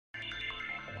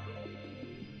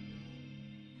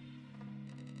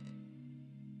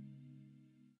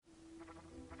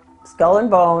Skull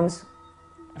and Bones,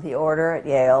 the order at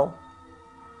Yale,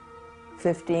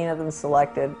 15 of them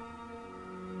selected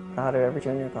out of every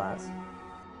junior class.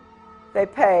 They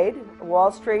paid.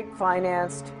 Wall Street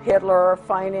financed Hitler,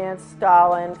 financed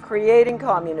Stalin, creating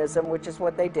communism, which is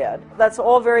what they did. That's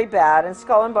all very bad, and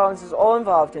Skull and Bones is all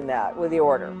involved in that with the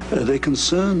order. They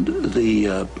concerned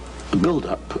the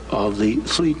build-up of the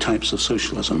three types of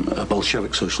socialism: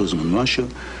 Bolshevik socialism in Russia,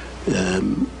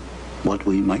 what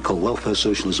we might call welfare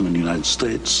socialism in the United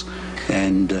States,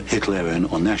 and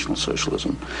Hitlerian or National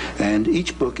Socialism. And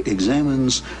each book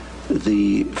examines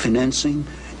the financing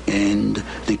and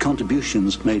the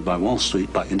contributions made by Wall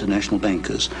Street, by international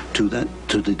bankers, to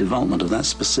the development of that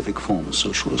specific form of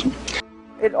socialism.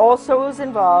 It also was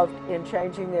involved in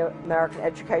changing the American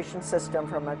education system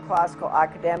from a classical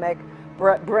academic,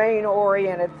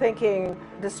 brain-oriented thinking,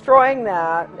 destroying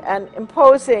that, and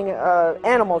imposing an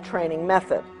animal training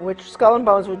method, which Skull and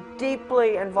Bones was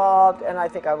deeply involved, and I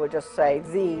think I would just say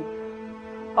the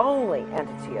only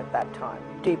entity at that time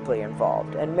deeply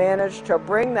involved, and managed to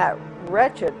bring that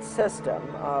wretched system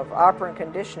of operant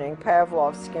conditioning,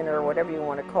 Pavlov, Skinner, whatever you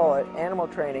want to call it, animal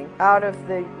training, out of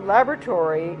the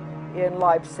laboratory in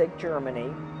Leipzig,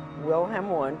 Germany, Wilhelm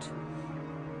Wundt,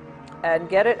 and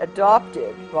get it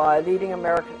adopted by leading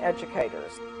American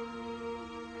educators.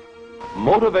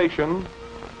 Motivation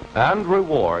and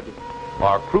reward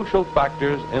are crucial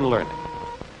factors in learning.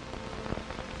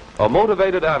 A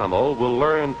motivated animal will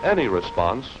learn any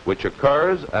response which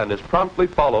occurs and is promptly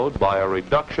followed by a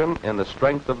reduction in the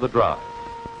strength of the drive.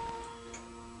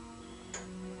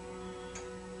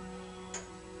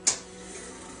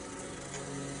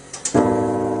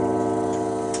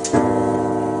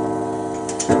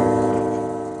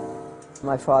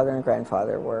 My father and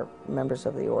grandfather were members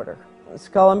of the order.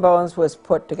 Skull and Bones was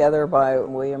put together by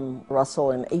William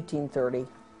Russell in 1830,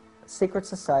 secret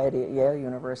society at Yale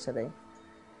University.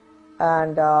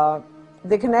 And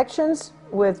the connections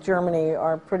with Germany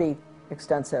are pretty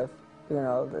extensive. You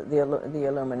know, the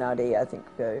Illuminati, I think,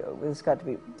 it's got to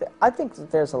be, I think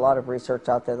that there's a lot of research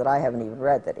out there that I haven't even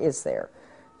read that is there,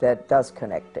 that does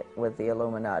connect it with the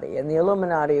Illuminati. And the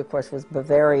Illuminati, of course, was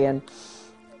Bavarian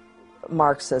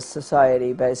Marxist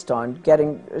society based on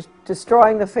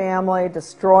destroying the family,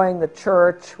 destroying the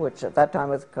church, which at that time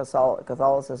was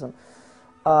Catholicism,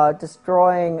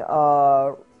 destroying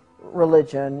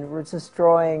religion,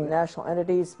 destroying national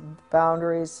entities,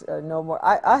 boundaries, no more.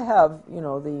 I have, you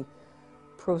know, the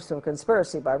Proofs of a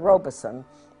Conspiracy by Robeson,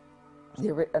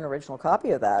 an original copy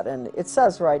of that, and it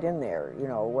says right in there, you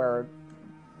know, where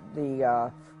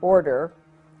the order,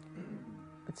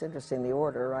 it's interesting, the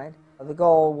order, right? The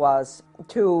goal was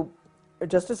to,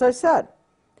 just as I said,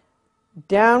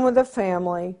 down with the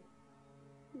family,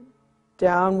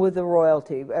 down with the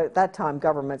royalty. At that time,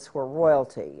 governments were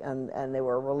royalty, and they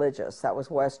were religious. That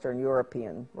was Western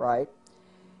European, right?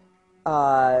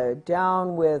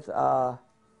 Down with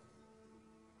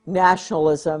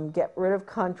nationalism, get rid of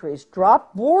countries,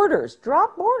 drop borders.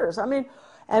 I mean,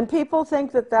 and people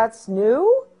think that that's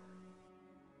new.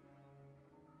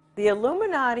 The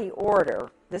Illuminati order,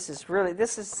 this is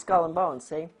Skull and Bones,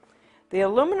 see? The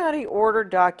Illuminati order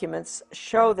documents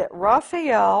show that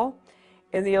Raphael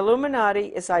in the Illuminati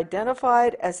is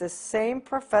identified as the same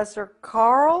professor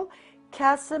Karl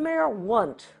Casimir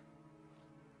Wundt.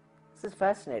 This is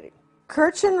fascinating.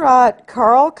 Kirchenrat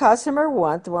Karl Casimir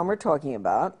Wundt, the one we're talking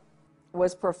about,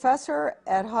 was professor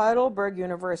at Heidelberg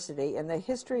University in the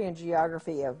history and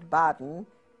geography of Baden,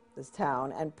 this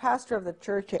town, and pastor of the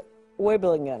church at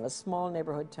Weiblingen, a small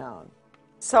neighborhood town.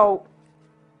 So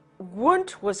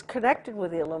Wundt was connected with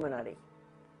the Illuminati,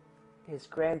 his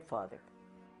grandfather.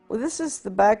 Well, this is the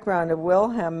background of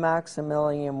Wilhelm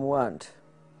Maximilian Wundt,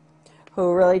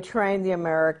 who really trained the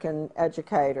American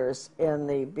educators in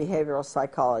the behavioral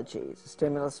psychology,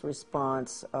 stimulus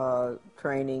response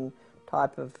training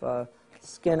type of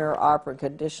Skinner, operant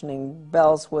conditioning,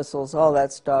 bells, whistles, all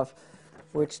that stuff,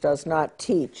 which does not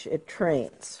teach, it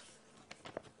trains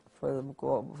for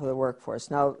the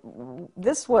workforce. Now,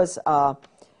 this was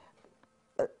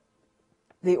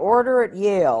the order at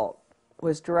Yale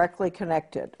was directly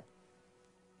connected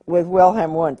with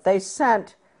Wilhelm Wundt. They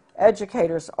sent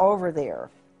educators over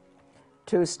there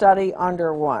to study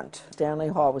under Wundt. Stanley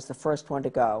Hall was the first one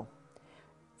to go.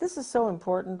 This is so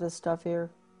important, this stuff here.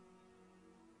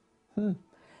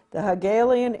 The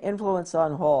Hegelian influence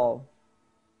on Hall.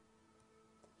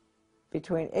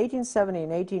 Between 1870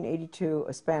 and 1882,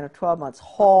 a span of 12 months,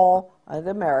 Hall, an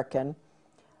American,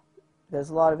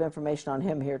 there's a lot of information on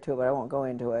him here too, but I won't go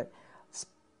into it.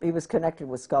 He was connected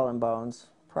with Skull and Bones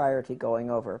prior to going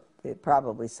over. They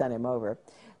probably sent him over.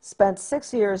 Spent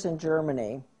 6 years in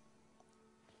Germany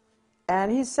And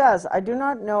he says, I do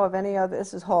not know of any other,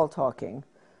 this is Hall talking,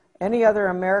 any other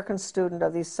American student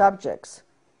of these subjects,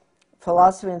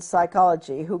 philosophy and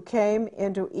psychology, who came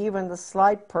into even the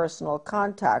slight personal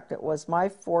contact it was my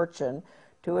fortune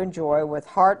to enjoy with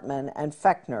Hartmann and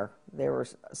Fechner. They were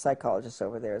psychologists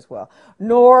over there as well.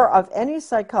 Nor of any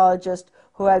psychologist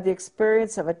who had the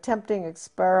experience of attempting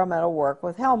experimental work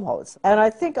with Helmholtz. And I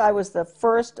think I was the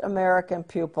first American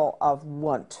pupil of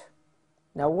Wundt.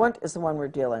 Now, Wundt is the one we're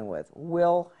dealing with,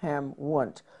 Wilhelm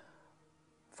Wundt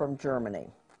from Germany.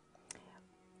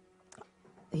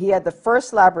 He had the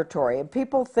first laboratory, and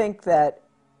people think that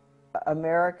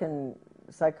American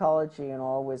psychology and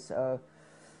all was,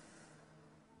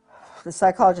 the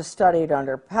psychologist studied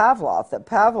under Pavlov, that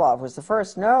Pavlov was the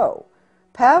first. No.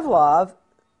 Pavlov,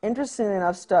 interestingly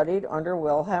enough, studied under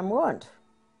Wilhelm Wundt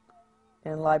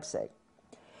in Leipzig.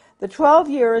 The 12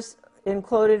 years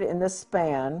included in this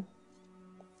span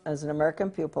as an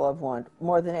American pupil of Wundt,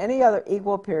 more than any other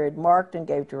equal period, marked and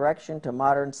gave direction to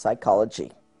modern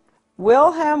psychology.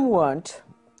 Wilhelm Wundt,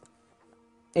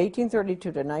 1832 to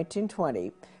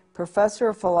 1920, professor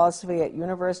of philosophy at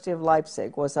University of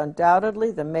Leipzig, was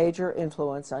undoubtedly the major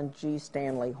influence on G.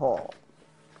 Stanley Hall,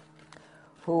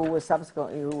 who was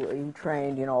subsequently, who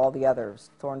trained, you know, all the others,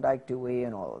 Thorndike, Dewey,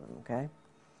 and all of them, okay?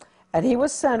 And he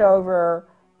was sent over.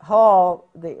 Hall,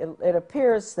 it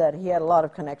appears that he had a lot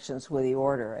of connections with the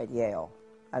order at Yale,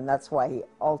 and that's why he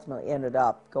ultimately ended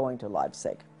up going to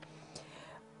Leipzig.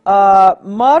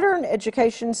 Modern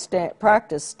education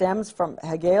practice stems from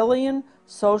Hegelian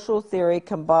social theory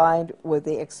combined with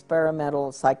the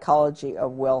experimental psychology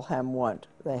of Wilhelm Wundt.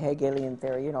 The Hegelian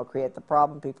theory, you know, create the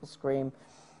problem, people scream,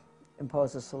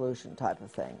 impose a solution type of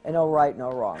thing. And no right,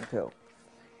 no wrong, too.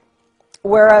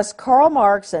 Whereas Karl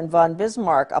Marx and von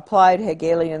Bismarck applied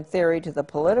Hegelian theory to the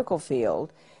political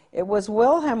field, it was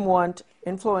Wilhelm Wundt,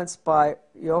 influenced by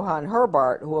Johann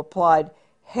Herbart, who applied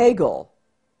Hegel,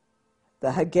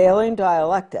 the Hegelian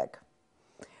dialectic,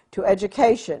 to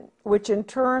education, which in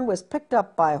turn was picked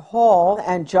up by Hall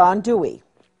and John Dewey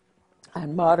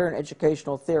and modern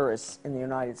educational theorists in the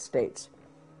United States.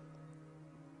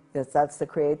 That's to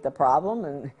create the problem,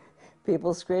 and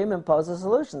people scream, impose a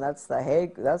solution. That's the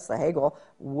Hegel.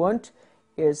 Wundt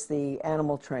is the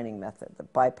animal training method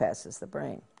that bypasses the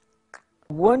brain.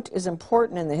 Wundt is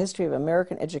important in the history of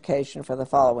American education for the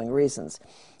following reasons.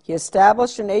 He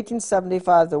established in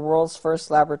 1875 the world's first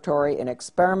laboratory in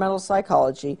experimental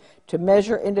psychology to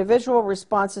measure individual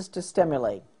responses to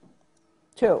stimuli.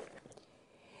 2.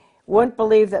 Wundt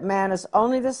believed that man is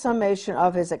only the summation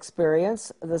of his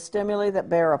experience, the stimuli that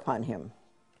bear upon him.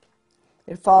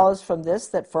 It follows from this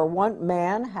that for Wundt,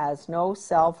 man has no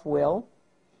self-will,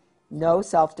 no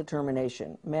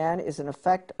self-determination. Man is in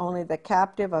effect only the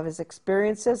captive of his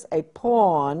experiences, a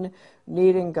pawn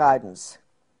needing guidance.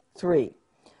 3.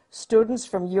 Students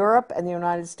from Europe and the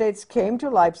United States came to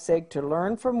Leipzig to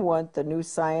learn from Wundt the new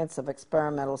science of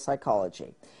experimental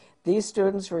psychology. These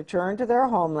students returned to their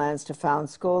homelands to found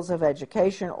schools of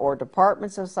education or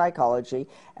departments of psychology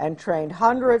and trained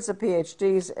hundreds of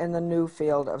PhDs in the new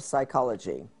field of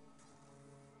psychology.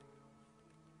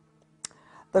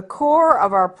 The core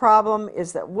of our problem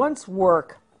is that Wundt's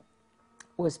work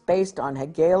was based on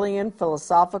Hegelian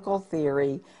philosophical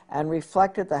theory and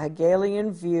reflected the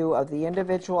Hegelian view of the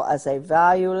individual as a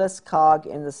valueless cog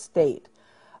in the state,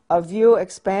 a view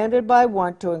expanded by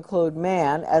Wundt to include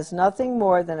man as nothing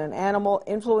more than an animal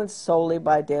influenced solely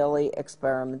by daily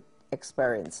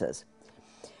experiences.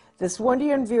 This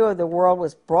Wundtian view of the world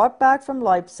was brought back from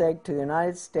Leipzig to the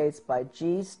United States by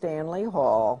G. Stanley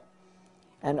Hall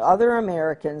and other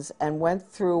Americans and went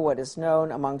through what is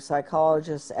known among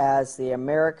psychologists as the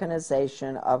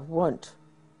Americanization of Wundt.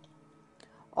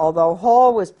 Although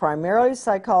Hall was primarily a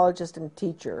psychologist and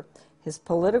teacher, his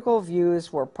political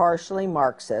views were partially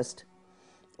Marxist,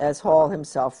 as Hall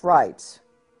himself writes,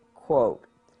 quote,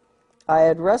 I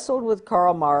had wrestled with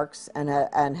Karl Marx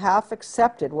and half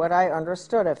accepted what I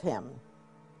understood of him.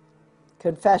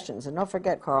 Confessions, and don't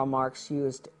forget Karl Marx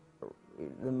used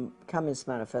the Communist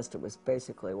Manifesto was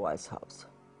basically Weishaupt.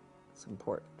 It's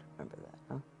important to remember that,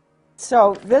 huh?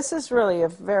 So this is really a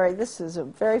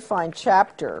very fine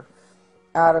chapter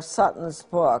out of Sutton's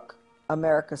book,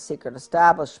 America's Secret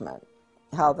Establishment.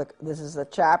 This is a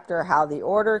chapter, How the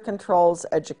Order Controls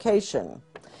Education.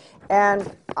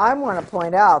 And I want to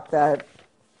point out that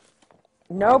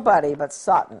nobody but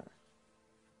Sutton,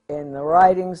 in the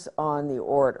writings on the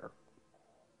order,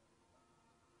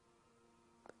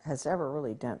 has ever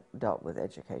really dealt with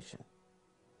education.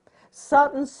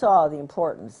 Sutton saw the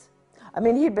importance. I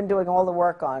mean, he'd been doing all the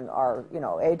work on our,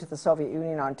 aid to the Soviet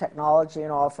Union on technology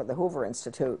and all for the Hoover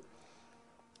Institute.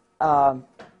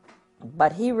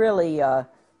 But he really,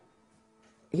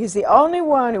 he's the only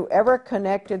one who ever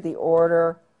connected the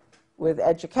order with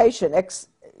education.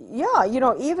 Yeah, you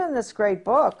know, even this great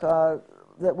book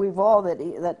that we've all,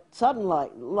 that Sutton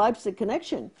Leipzig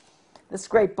Connection, this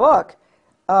great book,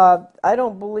 I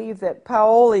don't believe that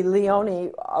Paoli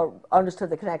Leone understood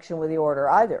the connection with the order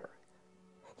either.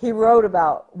 He wrote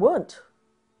about Wundt.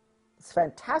 It's a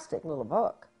fantastic little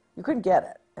book. You couldn't get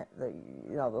it.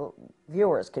 The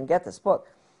viewers can get this book.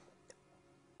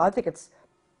 I think it's,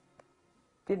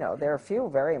 you know, there are a few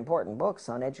very important books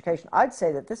on education. I'd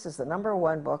say that this is the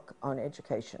 #1 book on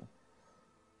education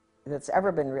that's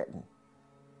ever been written,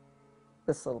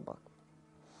 this little book.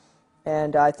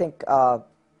 And I think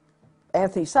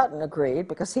Anthony Sutton agreed,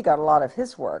 because he got a lot of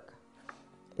his work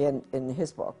in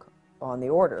his book on the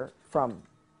order from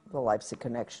the Leipzig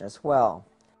Connection as well.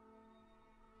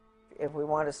 If we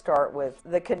want to start with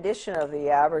the condition of the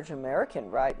average American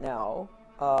right now,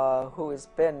 who has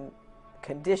been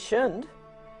conditioned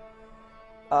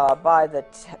by the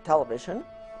television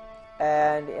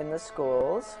and in the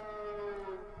schools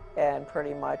and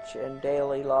pretty much in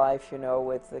daily life, you know,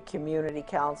 with the community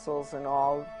councils and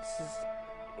all,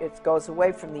 it goes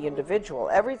away from the individual.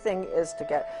 Everything is to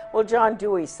get, well, John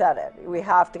Dewey said it, we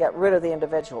have to get rid of the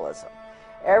individualism.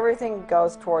 Everything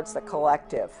goes towards the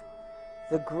collective,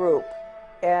 the group.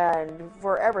 And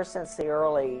ever since the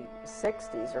early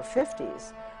 60s or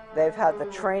 50s, they've had the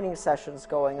training sessions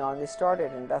going on. They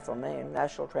started in Bethel, Maine,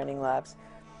 National Training Labs,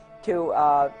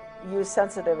 to use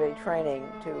sensitivity training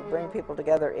to bring people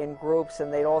together in groups,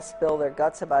 and they'd all spill their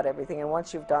guts about everything. And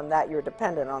once you've done that, you're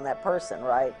dependent on that person,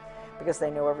 right? Because they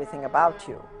know everything about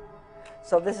you.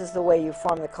 So this is the way you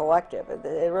form the collective.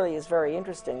 It really is very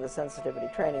interesting, the sensitivity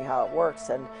training, how it works.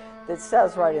 And it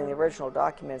says right in the original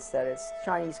documents that it's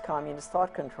Chinese communist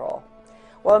thought control.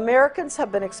 Well, Americans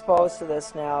have been exposed to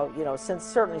this now, you know,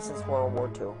 certainly since World War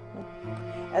II.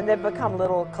 And they've become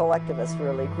little collectivists,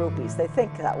 really, groupies. They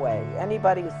think that way.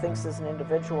 Anybody who thinks as an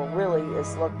individual really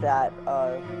is looked at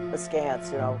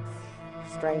askance, you know,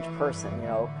 strange person, you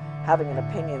know, having an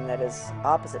opinion that is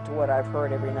opposite to what I've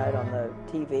heard every night on the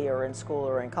TV or in school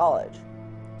or in college.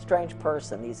 Strange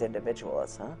person, these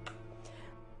individualists, huh?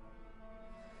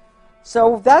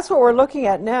 So that's what we're looking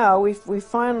at now. We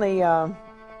finally,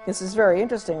 this is very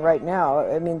interesting right now.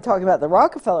 I mean, talking about the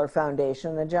Rockefeller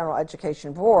Foundation, the General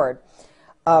Education Board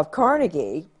of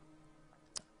Carnegie,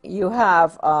 you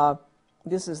have,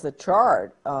 this is the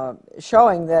chart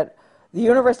showing that the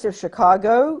University of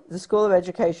Chicago, the School of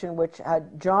Education, which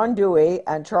had John Dewey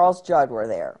and Charles Judd were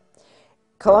there.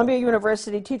 Columbia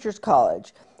University Teachers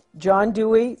College, John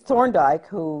Dewey Thorndike,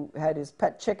 who had his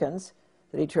pet chickens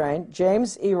that he trained,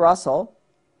 James E. Russell,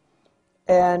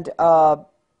 and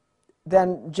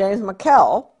then James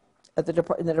McKell at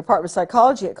in the Department of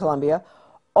Psychology at Columbia.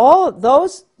 All of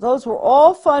those were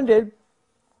all funded,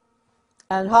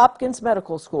 and Hopkins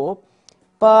Medical School,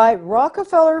 by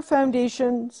Rockefeller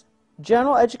Foundation's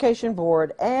General Education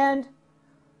Board and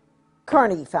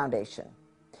Carnegie Foundation.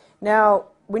 Now,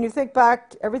 when you think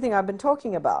back to everything I've been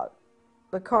talking about,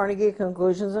 the Carnegie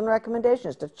Conclusions and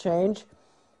Recommendations to change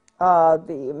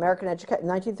the American education,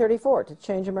 1934, to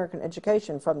change American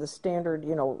education from the standard,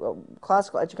 you know,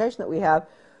 classical education that we have,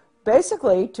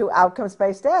 basically to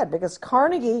outcomes-based ed, because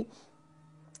Carnegie,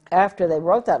 after they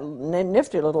wrote that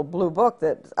nifty little blue book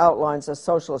that outlines a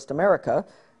socialist America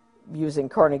using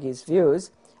Carnegie's views,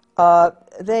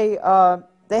 they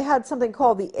had something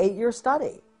called the 8-year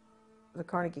study, the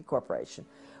Carnegie Corporation,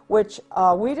 which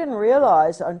we didn't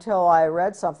realize until I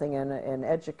read something in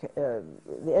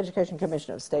the Education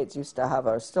Commission of States used to have,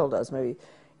 or still does, maybe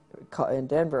in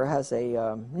Denver, has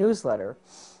a newsletter.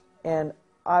 And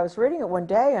I was reading it one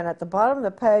day, and at the bottom of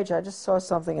the page, I just saw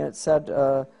something, and it said,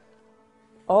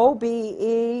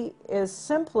 OBE is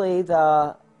simply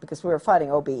because we were fighting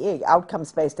OBE,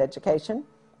 outcomes-based education,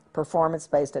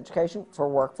 performance-based education for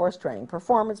workforce training,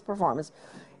 performance.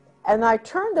 And I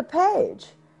turned the page,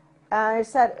 and I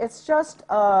said, it's just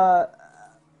a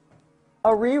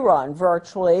rerun,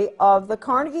 virtually, of the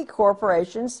Carnegie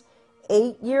Corporation's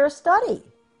 8-year study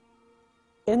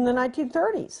in the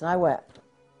 1930s. And I went,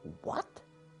 what?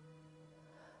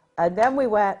 And then we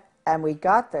went and we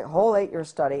got the whole 8-year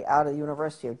study out of the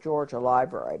University of Georgia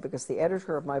Library, because the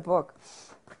editor of my book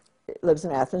lives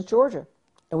in Athens, Georgia.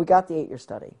 And we got the 8-year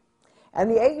study. And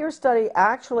the 8-year study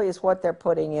actually is what they're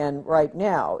putting in right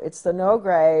now. It's the no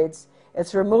grades.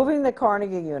 It's removing the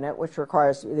Carnegie unit, which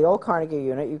requires the old Carnegie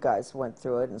unit. You guys went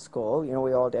through it in school. You know,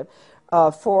 we all did.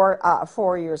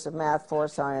 4 years of math, 4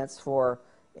 science, 4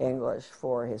 English,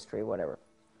 4 history, whatever,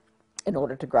 in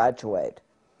order to graduate.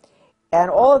 And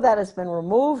all of that has been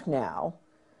removed now,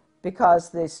 because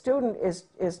the student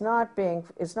is not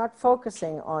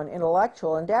focusing on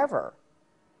intellectual endeavor.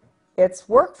 It's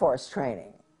workforce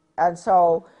training. And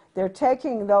so they're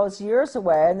taking those years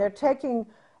away, and they're taking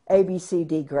A, B, C,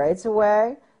 D grades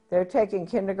away. They're taking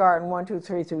kindergarten 1, 2,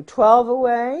 3 through 12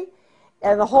 away.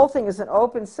 And the whole thing is an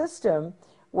open system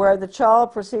where the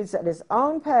child proceeds at his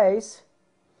own pace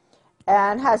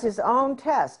and has his own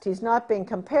test. He's not being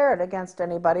compared against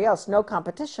anybody else, no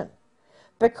competition,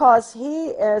 because he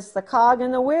is the cog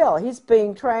in the wheel. He's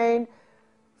being trained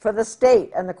for the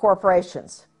state and the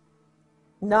corporations,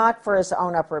 not for his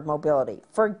own upward mobility.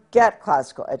 Forget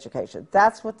classical education.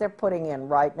 That's what they're putting in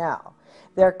right now.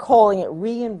 They're calling it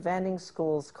Reinventing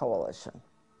Schools Coalition.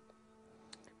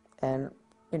 And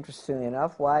interestingly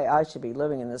enough, why I should be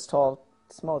living in this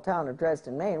small town of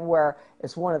Dresden, Maine, where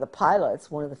it's one of the pilots,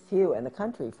 one of the few in the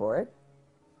country for it.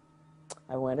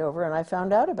 I went over and I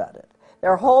found out about it.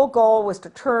 Their whole goal was to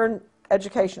turn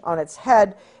education on its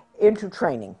head into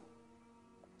training,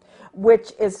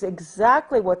 which is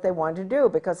exactly what they want to do,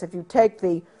 because if you take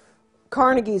the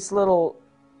Carnegie's little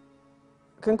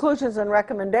conclusions and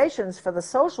recommendations for the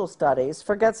social studies,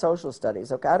 forget social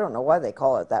studies, okay, I don't know why they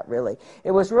call it that really.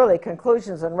 It was really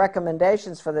conclusions and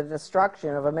recommendations for the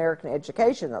destruction of American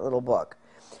education, that little book.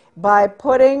 By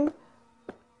putting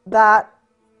that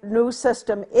new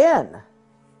system in,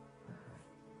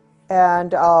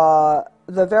 and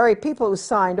the very people who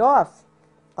signed off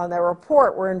on their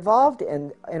report were involved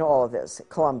in all of this,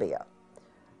 Columbia.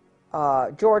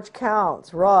 George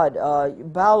Counts, Rudd,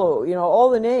 Ballou, you know, all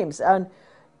the names.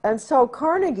 And so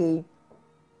Carnegie,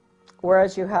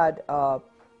 whereas you had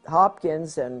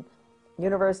Hopkins and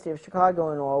University of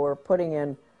Chicago and all were putting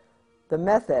in the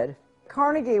method,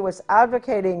 Carnegie was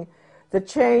advocating the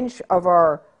change of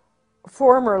our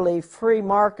formerly free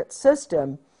market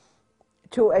system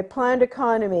to a planned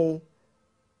economy,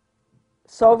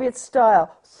 Soviet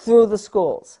style, through the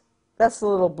schools. That's the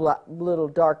little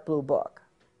dark blue book,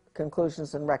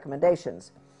 Conclusions and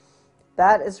Recommendations.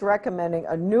 That is recommending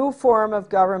a new form of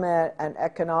government and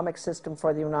economic system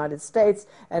for the United States,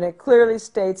 and it clearly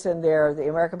states in there the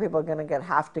American people are going to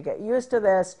have to get used to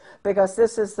this, because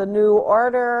this is the new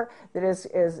order. That is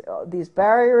these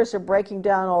barriers are breaking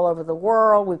down all over the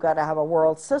world. We've got to have a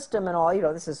world system and all. You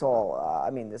know, this is all. I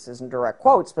mean, this isn't direct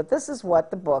quotes, but this is what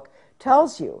the book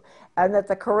tells you, and that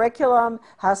the curriculum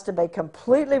has to be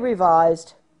completely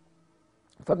revised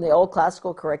from the old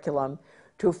classical curriculum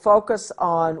to focus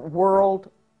on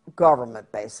world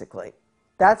government, basically.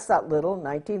 That's that little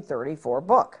 1934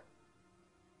 book.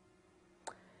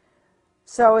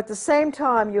 So at the same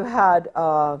time, you had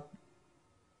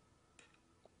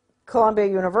Columbia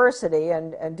University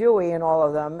and Dewey and all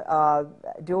of them.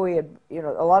 Dewey had, you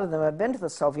know, a lot of them had been to the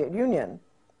Soviet Union,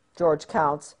 George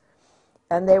Counts,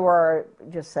 and they were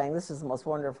just saying, this is the most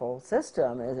wonderful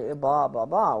system, blah, blah,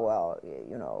 blah. Well,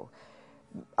 you know,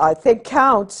 I think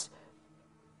Counts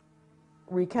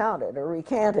recounted or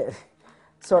recanted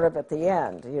sort of at the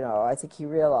end, you know. I think he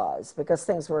realized, because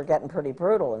things were getting pretty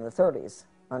brutal in the 30s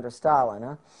under Stalin.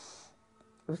 It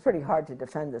was pretty hard to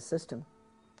defend the system.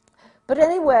 But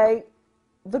anyway,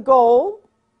 the goal,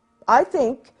 I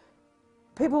think,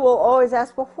 people will always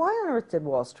ask, well, why on earth did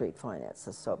Wall Street finance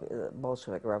the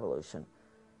Bolshevik Revolution?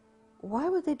 Why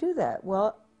would they do that?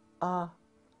 Well,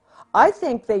 I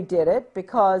think they did it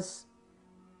because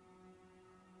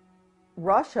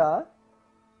Russia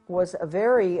was a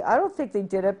very, I don't think they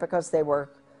did it because they were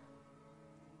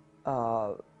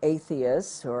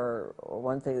atheists or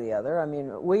one thing or the other. I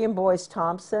mean, William Boyce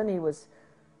Thompson, he was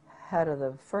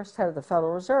first head of the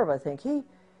Federal Reserve, I think. He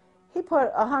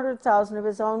put 100,000 of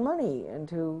his own money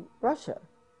into Russia.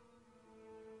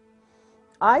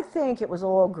 I think it was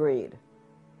all greed,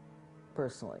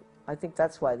 personally. I think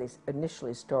that's why they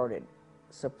initially started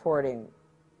supporting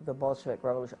the Bolshevik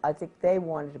Revolution. I think they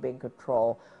wanted to be in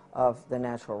control of the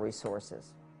natural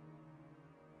resources.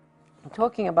 I'm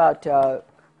talking about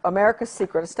America's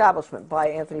Secret Establishment by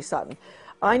Anthony Sutton.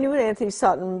 I knew Anthony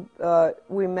Sutton.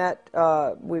 We met.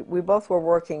 We both were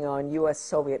working on U.S.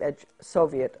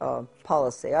 Soviet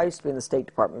policy. I used to be in the State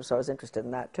Department, so I was interested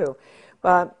in that too.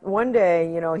 But one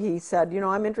day, you know, he said, you know,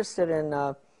 I'm interested in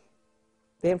the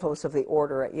influence of the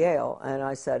order at Yale. And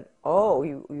I said, oh,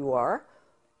 you are?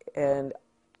 And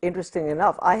interesting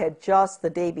enough, I had just the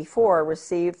day before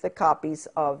received the copies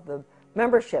of the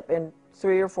membership in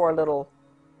 3 or 4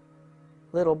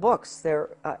 little books. They're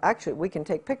actually, we can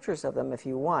take pictures of them if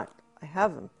you want. I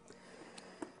have them.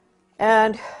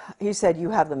 And he said,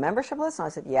 you have the membership list? And I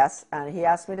said, yes. And he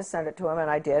asked me to send it to him, and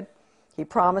I did. He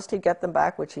promised he'd get them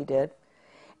back, which he did.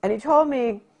 And he told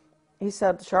me, he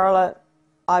said, Charlotte,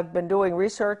 I've been doing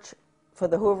research for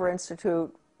the Hoover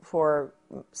Institute for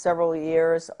several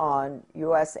years on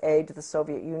U.S. aid to the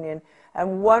Soviet Union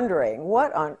and wondering,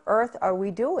 what on earth are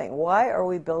we doing? Why are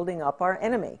we building up our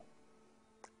enemy?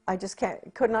 I just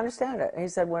couldn't understand it. And he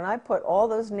said, when I put all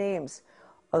those names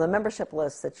on the membership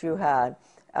list that you had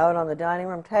out on the dining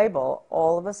room table,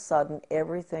 all of a sudden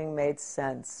everything made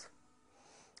sense.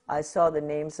 I saw the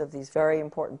names of these very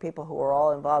important people who were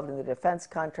all involved in the defense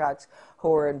contracts, who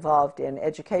were involved in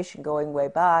education going way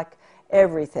back,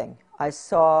 everything. I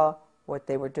saw what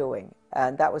they were doing.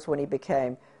 And that was when he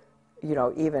became, you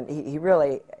know, even, he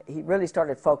really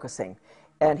started focusing.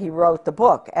 And he wrote the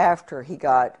book after he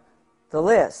got the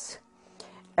list.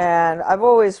 And I've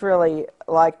always really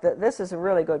liked that. This is a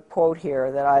really good quote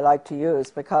here that I like to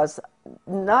use, because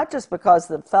not just because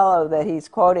the fellow that he's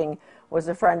quoting was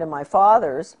a friend of my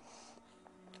father's,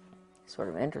 sort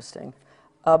of interesting,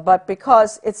 but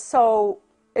because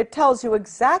it tells you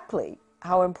exactly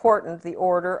how important the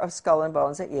Order of Skull and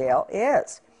Bones at Yale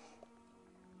is.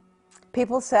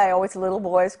 People say, oh, it's a little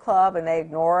boys club, and they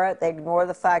ignore it. They ignore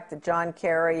the fact that John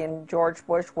Kerry and George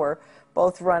Bush were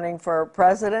both running for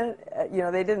president. You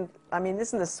know, they didn't, I mean,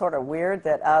 isn't this sort of weird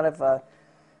that out of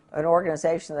an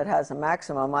organization that has a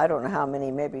maximum, I don't know how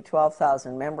many, maybe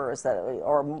 12,000 members that,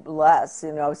 or less,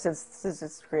 you know, since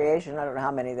its creation, I don't know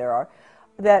how many there are,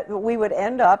 that we would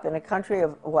end up in a country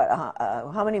of, what,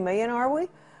 how many million are we?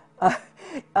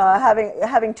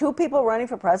 Having two people running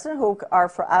for president who are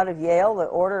out of Yale, the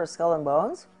Order of Skull and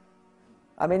Bones?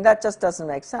 I mean, that just doesn't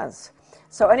make sense.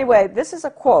 So anyway, this is a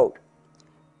quote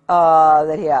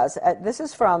that he has. This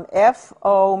is from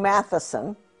F.O.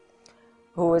 Matheson,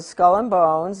 who was Skull and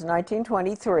Bones,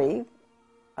 1923.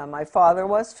 My father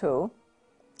was too.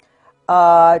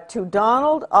 To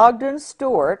Donald Ogden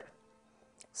Stewart,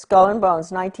 Skull and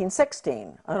Bones,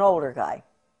 1916, an older guy.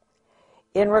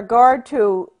 In regard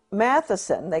to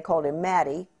Matheson, they called him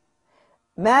Matty,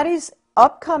 Matty's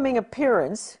upcoming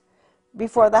appearance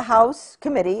before the House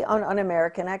Committee on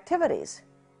Un-American Activities.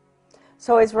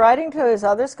 So he's writing to his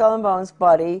other Skull and Bones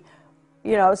buddy,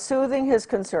 you know, soothing his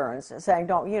concerns, saying,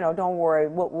 don't worry,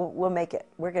 we'll make it.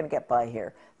 We're going to get by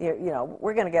here. You know,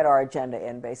 we're going to get our agenda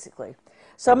in, basically.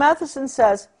 So Matheson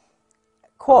says,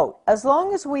 quote, as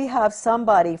long as we have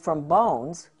somebody from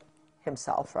Bones,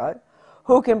 himself, right,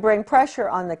 who can bring pressure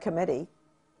on the committee,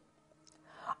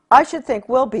 I should think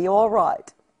we'll be all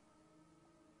right.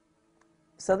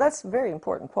 So that's a very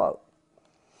important quote.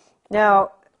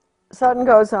 Now, Sutton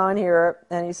goes on here,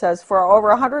 and he says, for over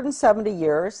 170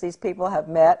 years, these people have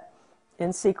met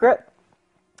in secret.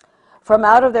 From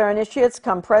out of their initiates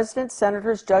come presidents,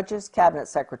 senators, judges, cabinet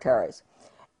secretaries,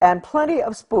 and plenty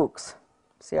of spooks,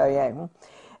 CIA.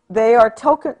 They are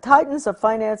titans of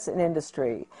finance and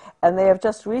industry, and they have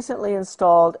just recently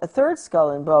installed a third Skull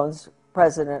and Bones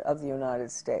president of the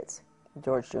United States,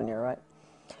 George Jr., right?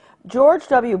 George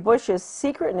W. Bush's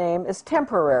secret name is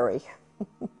Temporary.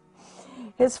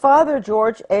 His father,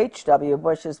 George H.W.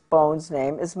 Bush's Bones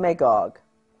name is Magog,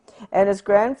 and his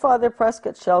grandfather,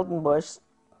 Prescott Sheldon Bush,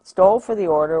 stole for the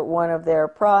order one of their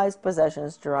prized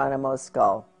possessions, Geronimo's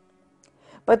skull.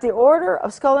 But the Order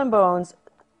of Skull and Bones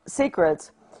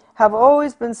secrets have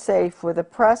always been safe with the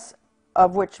press,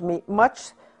 of which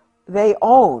much they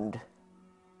owned.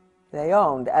 They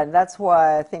owned, and that's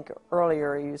why I think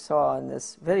earlier you saw in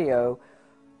this video,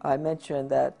 I mentioned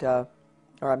that,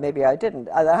 or maybe I didn't,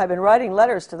 I've been writing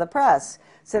letters to the press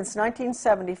since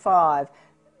 1975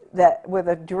 that, with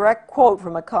a direct quote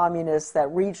from a communist, that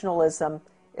regionalism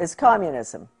is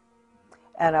communism.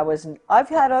 And I've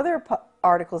had other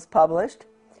articles published,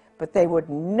 but they would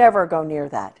never go near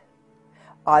that.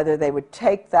 Either they would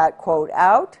take that quote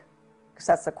out, because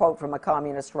that's a quote from a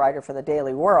communist writer for the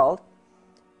Daily World,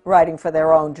 writing for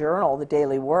their own journal, the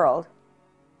Daily World.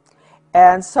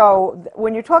 And so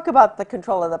when you talk about the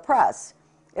control of the press,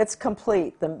 it's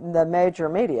complete, the major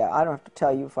media. I don't have to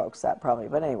tell you folks that probably,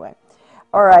 but anyway.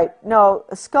 All right, no,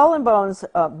 Skull and Bones,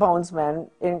 Bonesmen,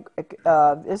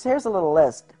 here's a little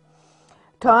list.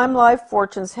 Time Life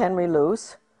Fortune's Henry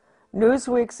Luce,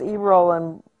 Newsweek's E.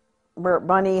 Roland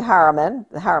Bunny Harriman,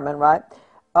 right?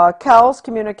 Cowles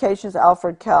Communications,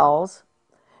 Alfred Cowles.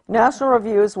 National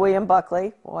Review's William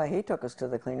Buckley. Boy, he took us to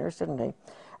the cleaners, didn't he?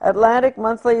 Atlantic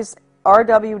Monthly's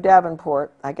R.W.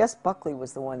 Davenport. I guess Buckley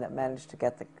was the one that managed to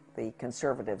get the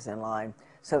conservatives in line,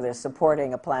 so they're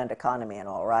supporting a planned economy and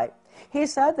all, right? He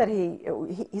said that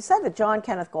he said that John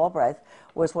Kenneth Galbraith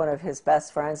was one of his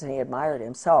best friends and he admired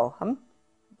him. So, Did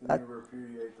he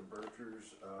repudiate the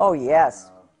Birchers? Oh, yes.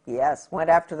 Yes, went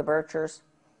after the Birchers.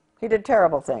 He did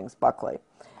terrible things, Buckley.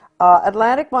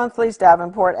 Atlantic Monthly's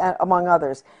Davenport, among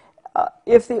others.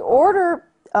 If the Order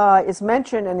is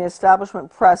mentioned in the establishment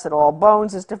press at all.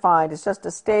 Bones is defined as just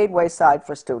a staid wayside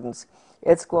for students.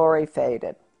 Its glory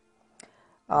faded.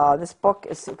 This book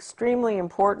is extremely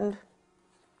important.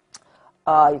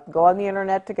 You can go on the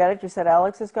internet to get it. You said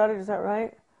Alex has got it, is that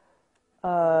right?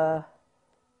 I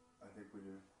think we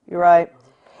do. You're right.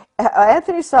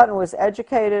 Anthony Sutton was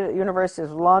educated at the Universities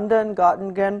of London,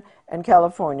 Göttingen, and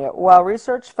California. While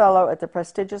research fellow at the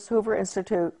prestigious Hoover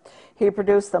Institute, he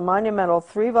produced the monumental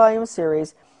 3-volume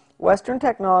series, Western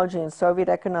Technology and Soviet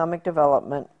Economic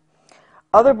Development.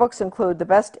 Other books include The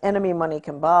Best Enemy Money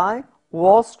Can Buy,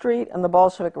 Wall Street and the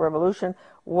Bolshevik Revolution,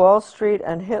 Wall Street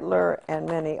and Hitler, and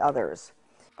many others.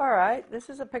 All right, this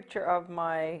is a picture of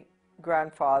my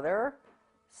grandfather,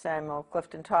 Samuel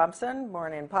Clifton Thompson,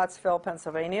 born in Pottsville,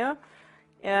 Pennsylvania.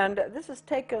 And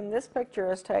this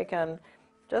picture is taken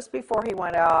just before he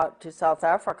went out to South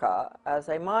Africa as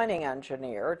a mining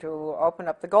engineer to open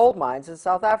up the gold mines in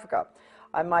South Africa.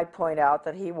 I might point out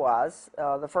that he was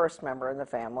the first member in the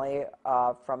family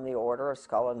from the Order of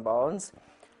Skull and Bones.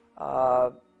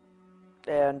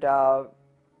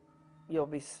 You'll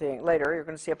be seeing later, you're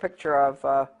going to see a picture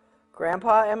of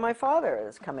Grandpa and my father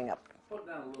is coming up. Put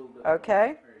down a little bit.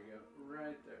 Okay. There you go.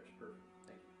 Right there. It's perfect.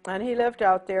 Thank you. And he lived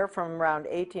out there from around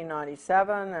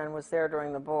 1897 and was there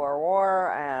during the Boer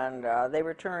War, and they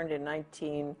returned in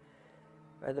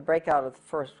the breakout of the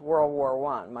First World War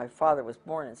I. My father was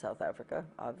born in South Africa,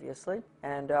 obviously,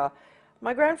 and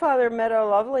my grandfather met a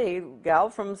lovely gal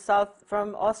from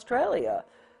Australia.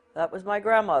 That was my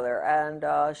grandmother, and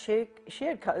she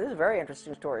had come, this is a very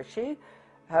interesting story. She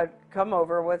had come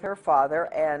over with her father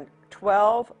and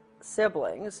 12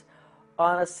 siblings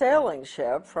on a sailing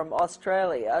ship from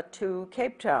Australia to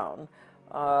Cape Town.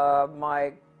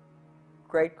 My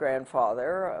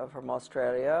great-grandfather from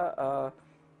Australia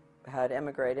had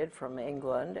emigrated from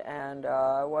England and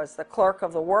was the clerk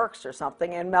of the works or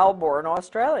something in Melbourne,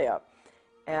 Australia.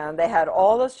 And they had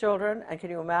all those children, and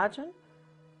can you imagine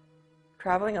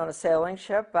traveling on a sailing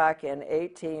ship back in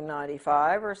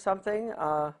 1895 or something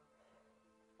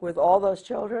with all those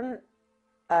children?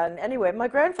 And anyway, my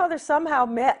grandfather somehow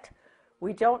met,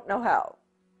 we don't know how,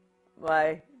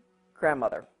 my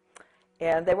grandmother.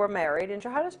 And they were married in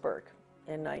Johannesburg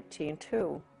in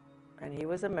 1902. And he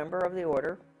was a member of the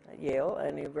Order at Yale,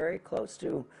 and he was very close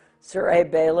to Sir A.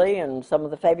 Bailey and some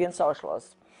of the Fabian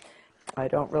socialists. I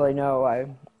don't really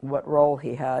know what role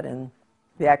he had in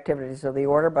the activities of the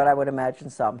Order, but I would imagine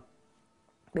some,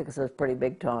 because it was pretty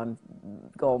big time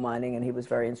gold mining, and he was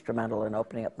very instrumental in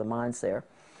opening up the mines there.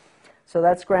 So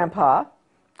that's Grandpa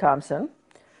Thompson.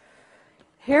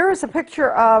 Here is a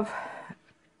picture of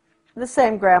the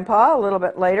same Grandpa a little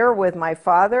bit later with my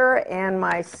father and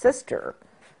my sister,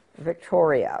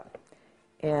 Victoria.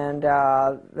 And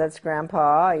that's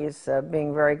Grandpa. He's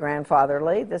being very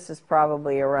grandfatherly. This is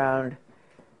probably around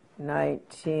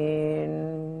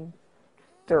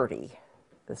 1930,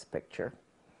 this picture.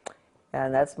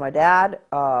 And that's my dad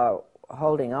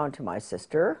holding on to my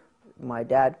sister, my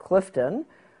dad Clifton,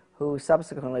 who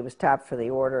subsequently was tapped for the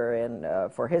Order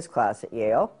for his class at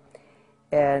Yale.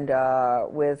 And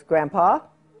with Grandpa,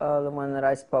 the one that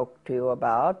I spoke to you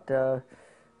about,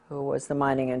 who was the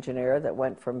mining engineer that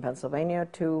went from Pennsylvania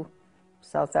to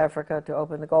South Africa to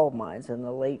open the gold mines in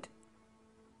the late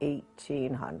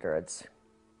 1800s.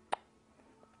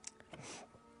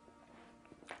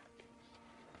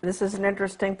 This is an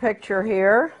interesting picture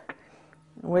here,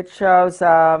 which shows,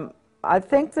 I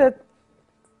think that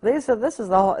this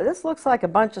looks like a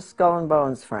bunch of skull and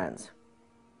bones friends.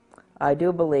 I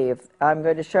do believe. I'm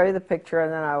going to show you the picture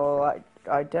and then I will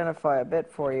identify a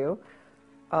bit for you.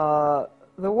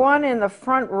 The one in the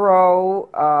front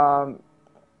row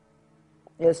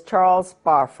is Charles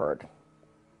Spofford.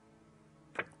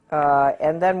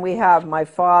 And then we have my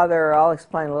father. I'll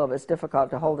explain a little bit. It's difficult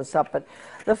to hold this up. But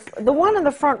the one in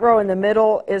the front row in the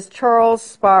middle is Charles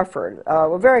Spofford,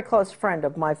 a very close friend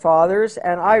of my father's.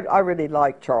 And I really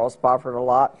like Charles Spofford a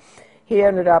lot. He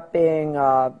ended up being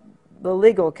the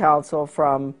legal counsel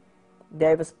from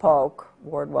Davis Polk,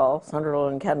 Wardwell,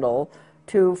 Sunderland, and Kendall,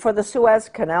 for the Suez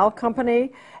Canal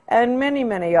Company and many,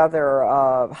 many other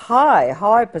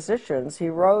high positions. He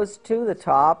rose to the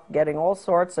top, getting all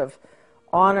sorts of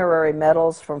honorary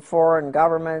medals from foreign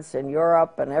governments in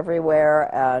Europe and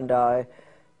everywhere, and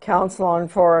counsel on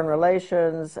foreign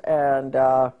relations, and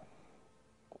a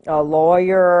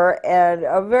lawyer, and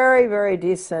a very, very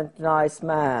decent, nice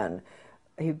man.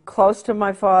 He close to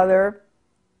my father.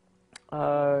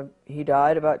 He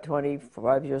died about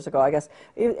 25 years ago, I guess.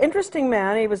 Interesting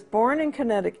man. He was born in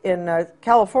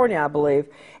California, I believe,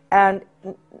 and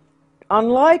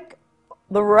unlike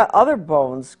the other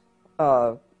Bones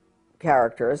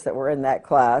characters that were in that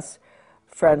class,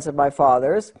 friends of my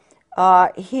father's.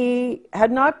 He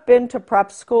had not been to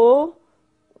prep school,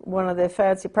 one of the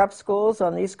fancy prep schools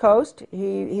on the East Coast.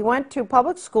 He went to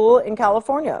public school in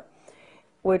California,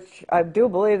 which I do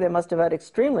believe they must have had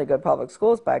extremely good public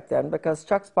schools back then, because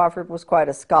Chuck Spofford was quite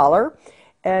a scholar,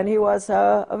 and he was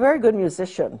a very good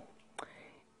musician.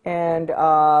 And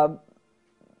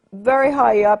very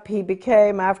high up he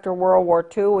became after World War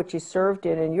II, which he served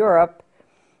in Europe,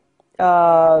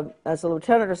 as a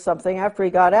lieutenant or something. After he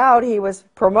got out, he was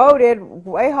promoted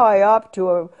way high up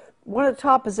to one of the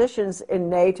top positions in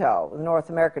NATO, the North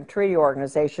American Treaty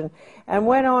Organization, and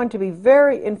went on to be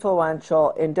very influential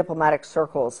in diplomatic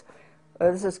circles.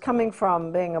 This is coming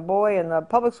from being a boy in the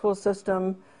public school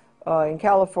system in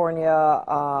California,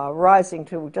 rising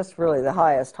to just really the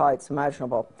highest heights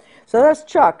imaginable. So that's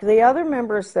Chuck. The other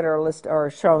members that are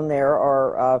shown there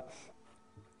are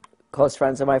close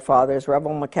friends of my father's,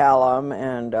 Rebel McCallum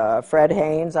and Fred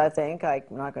Haynes, I think. I'm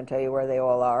not going to tell you where they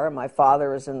all are. My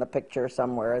father is in the picture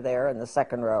somewhere there in the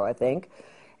second row, I think.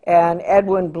 And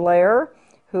Edwin Blair,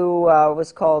 who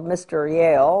was called Mr.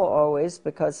 Yale always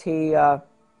because he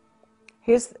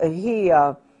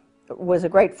was a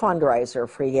great fundraiser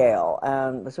for Yale.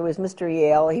 And so he was Mr.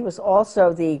 Yale. He was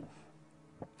also the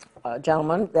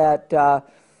gentleman that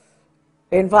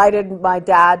invited my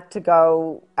dad to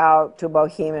go out to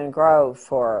Bohemian Grove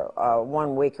for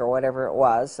 1 week or whatever it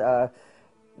was.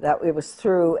 That it was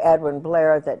through Edwin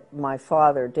Blair that my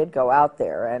father did go out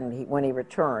there, and when he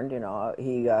returned, you know,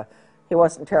 he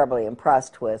wasn't terribly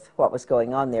impressed with what was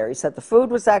going on there. He said the food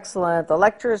was excellent, the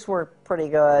lectures were pretty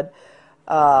good,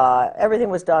 everything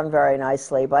was done very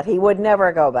nicely, but he would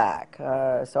never go back.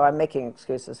 So I'm making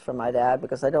excuses for my dad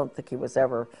because I don't think he was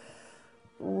ever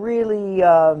really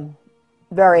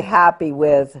very happy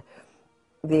with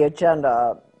the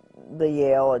agenda, the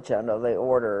Yale agenda, the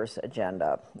orders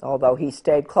agenda, although he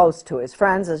stayed close to his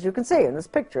friends, as you can see in this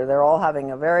picture. They're all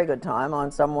having a very good time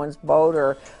on someone's boat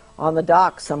or on the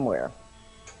dock somewhere.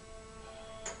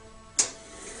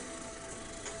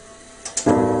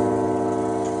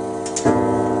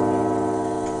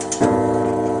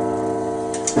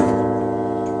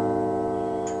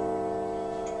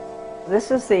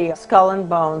 This is the Skull and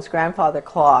Bones grandfather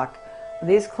clock.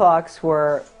 These clocks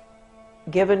were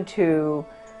given to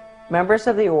members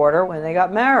of the order when they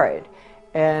got married.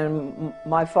 And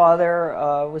my father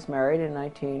was married in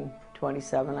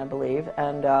 1927, I believe,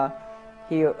 and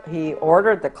he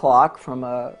ordered the clock from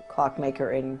a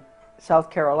clockmaker in South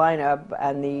Carolina,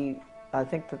 and I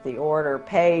think that the order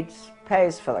pays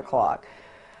for the clock.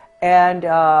 And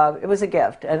it was a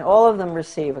gift, and all of them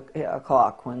receive a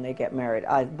clock when they get married.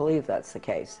 I believe that's the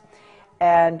case.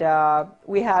 And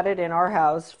we had it in our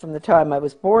house from the time I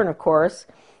was born, of course,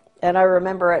 and I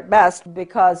remember it best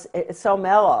because it's so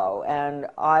mellow, and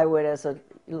I would, as a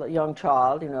young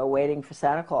child, you know, waiting for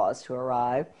Santa Claus to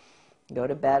arrive, go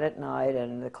to bed at night,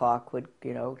 and the clock would,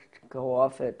 you know, go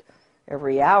off at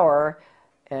every hour.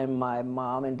 And my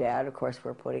mom and dad, of course,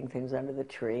 were putting things under the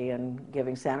tree and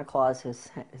giving Santa Claus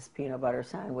his peanut butter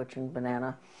sandwich and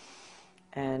banana.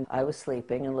 And I was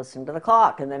sleeping and listening to the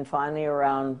clock. And then finally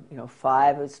around, you know,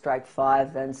 5, it would strike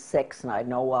 5, then 6, and I'd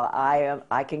know, well,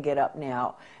 I can get up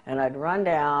now. And I'd run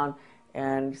down,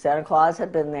 and Santa Claus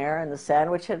had been there, and the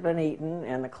sandwich had been eaten,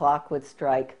 and the clock would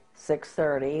strike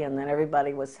 6:30, and then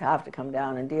everybody would have to come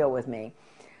down and deal with me.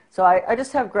 So I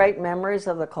just have great memories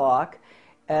of the clock.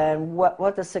 And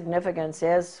what the significance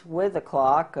is with the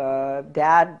clock.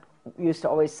 Dad used to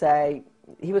always say,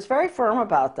 he was very firm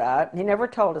about that. He never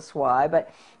told us why,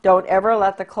 but don't ever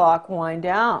let the clock wind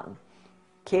down.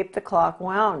 Keep the clock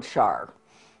wound sharp.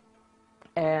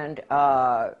 And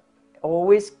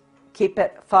always keep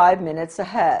it 5 minutes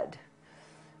ahead.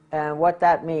 And what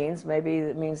that means, maybe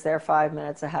it means they're 5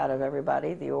 minutes ahead of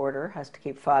everybody. The order has to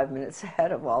keep 5 minutes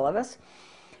ahead of all of us.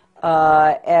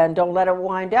 And don't let it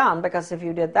wind down, because if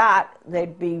you did that,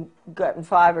 they'd be getting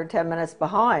 5 or 10 minutes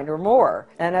behind or more.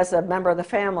 And as a member of the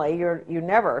family, you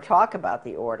never talk about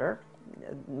the order.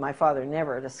 My father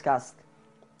never discussed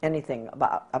anything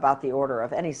about the order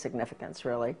of any significance,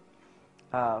 really.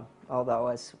 Although,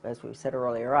 as we said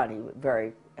earlier on,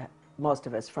 most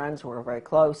of his friends were very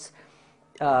close.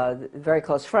 Very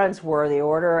close friends were the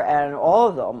order, and all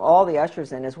of them, all the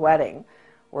ushers in his wedding,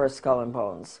 were Skull and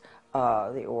Bones.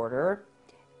 The order,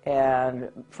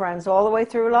 and friends all the way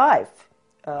through life.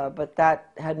 But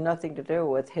that had nothing to do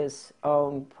with his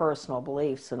own personal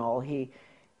beliefs and all. He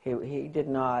did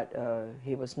not,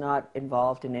 he was not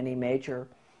involved in any major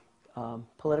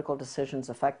political decisions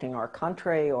affecting our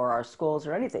country or our schools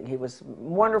or anything. He was a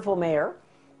wonderful mayor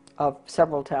of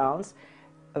several towns,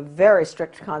 a very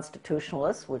strict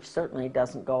constitutionalist, which certainly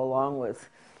doesn't go along with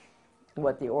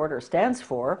what the order stands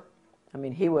for. I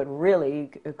mean, he would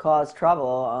really cause trouble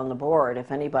on the board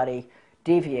if anybody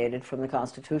deviated from the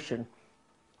Constitution.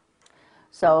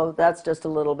 So that's just a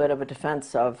little bit of a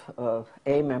defense of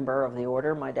a member of the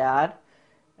order, my dad.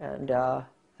 And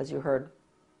as you heard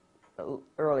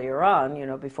earlier on, you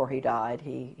know, before he died,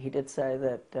 he did say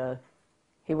that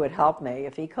he would help me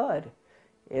if he could,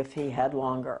 if he had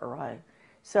longer, right?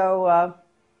 So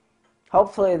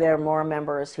hopefully there are more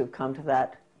members who've come to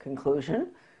that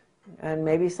conclusion, and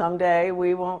maybe someday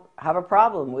we won't have a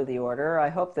problem with the order. I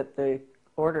hope that the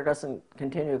order doesn't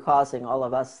continue causing all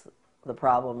of us the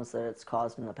problems that it's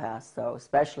caused in the past, though,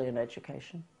 especially in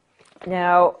education.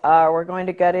 Now, we're going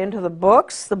to get into the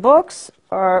books. The books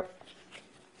were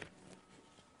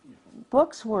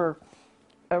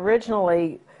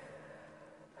originally,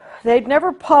 they'd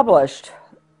never published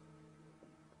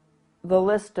the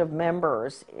list of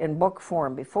members in book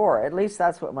form before. At least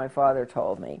that's what my father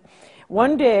told me.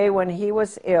 One day when he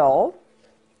was ill,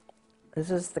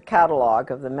 this is the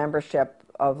catalog of the membership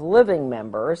of living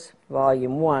members,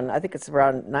 volume 1. I think it's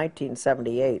around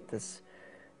 1978,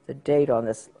 the date on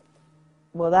this.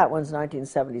 Well, that one's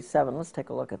 1977. Let's take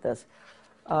a look at this.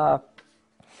 Oh,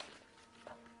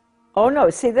 no,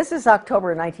 see, this is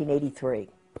October 1983.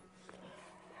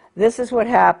 This is what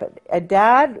happened.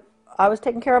 Dad, I was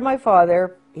taking care of my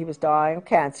father. He was dying of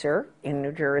cancer in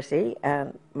New Jersey,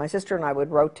 and my sister and I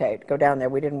would rotate, go down there.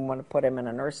 We didn't want to put him in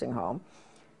a nursing home.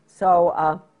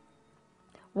 So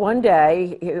one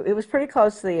day, it was pretty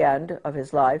close to the end of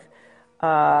his life,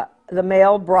 the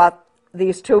mail brought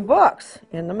these 2 books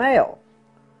in the mail,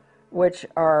 which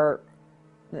are,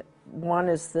 one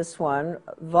is this one,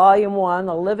 Volume 1,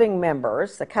 The Living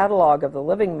Members, the catalog of the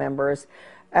living members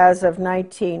as of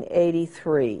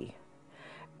 1983.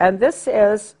 And this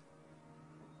is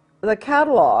the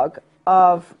catalog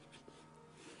of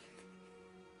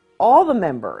all the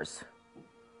members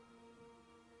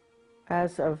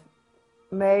as of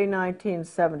May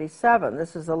 1977.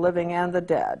 This is the living and the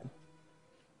dead.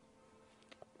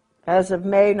 As of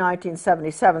May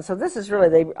 1977. So this is really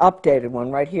the updated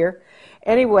one right here.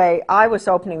 Anyway, I was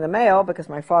opening the mail because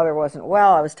my father wasn't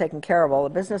well. I was taking care of all the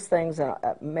business things and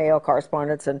mail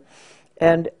correspondence,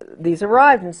 and these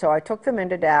arrived. And so I took them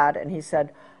into Dad, and he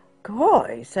said,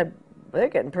 "God," he said, "they're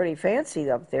getting pretty fancy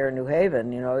up there in New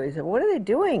Haven." You know, he said, "What are they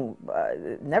doing?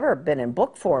 Never been in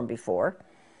book form before."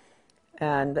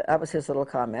 And that was his little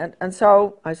comment. And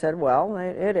so I said, well,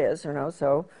 it is, you know.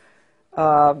 So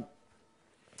around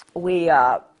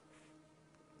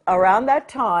that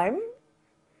time,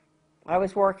 I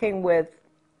was working with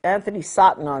Anthony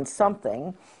Sutton on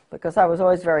something, because I was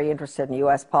always very interested in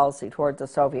U.S. policy towards the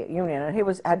Soviet Union. And he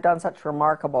had done such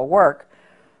remarkable work,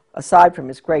 aside from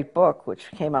his great book, which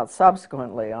came out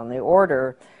subsequently on the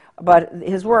order, but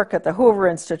his work at the Hoover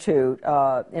Institute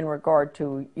in regard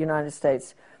to United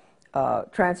States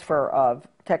transfer of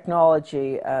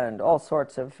technology and all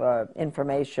sorts of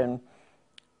information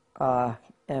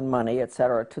and money,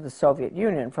 etc., to the Soviet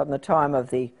Union from the time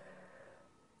of the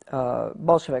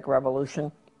Bolshevik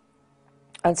Revolution.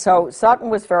 And so Sutton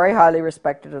was very highly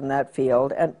respected in that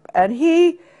field, and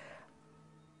he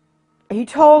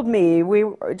told me,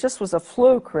 it just was a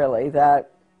fluke really,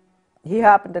 that he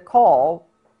happened to call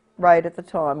right at the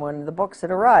time when the books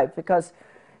had arrived, because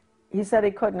he said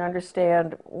he couldn't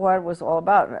understand what it was all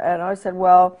about. And I said,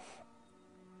 well,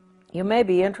 you may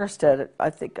be interested, I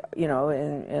think, you know,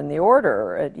 in the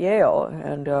order at Yale.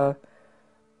 And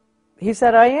he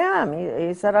said, I am.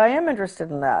 He said, I am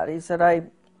interested in that. He said, I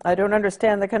don't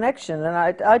understand the connection. And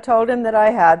I told him that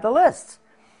I had the lists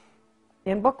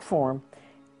in book form.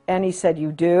 And he said,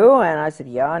 you do? And I said,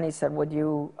 yeah. And he said, would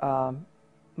you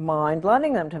mind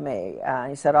lending them to me? And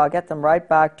he said, I'll get them right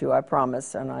back to you, I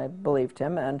promise. And I believed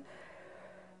him. And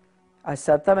I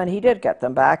sent them, and he did get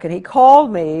them back. And he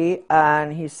called me,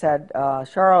 and he said,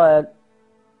 Charlotte,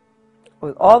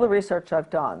 with all the research I've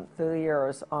done through the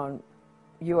years on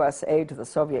U.S. aid to the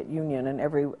Soviet Union in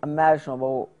every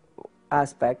imaginable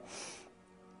aspect,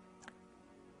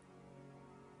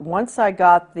 once I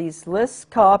got these lists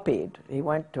copied, he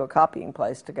went to a copying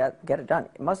place to get it done.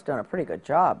 He must have done a pretty good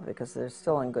job, because they're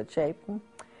still in good shape.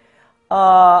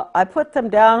 I put them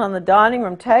down on the dining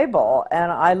room table,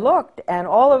 and I looked, and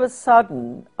all of a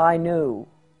sudden, I knew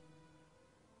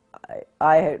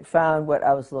I had found what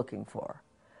I was looking for.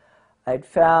 I'd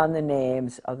found the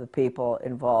names of the people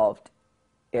involved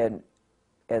in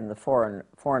the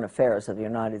foreign affairs of the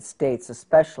United States,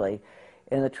 especially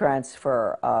in the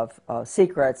transfer of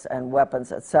secrets and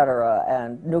weapons, etc.,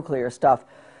 and nuclear stuff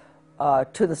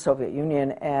to the Soviet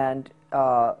Union. And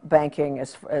banking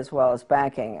as well as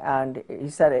banking. And he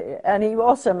said, and he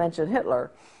also mentioned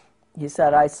Hitler. He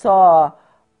said, I saw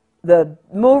the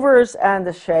movers and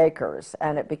the shakers,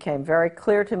 and it became very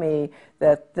clear to me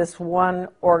that this one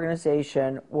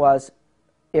organization was,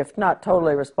 if not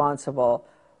totally responsible,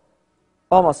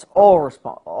 almost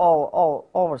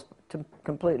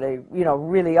completely,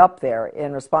 really up there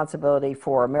in responsibility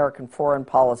for American foreign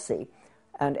policy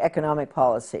and economic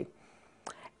policy.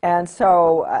 And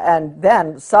so, and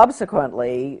then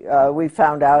subsequently, we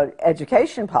found out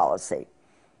education policy.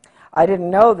 I didn't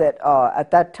know that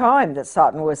at that time that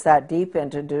Sutton was that deep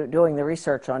into doing the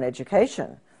research on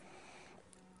education.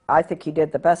 I think he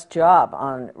did the best job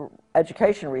on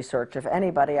education research of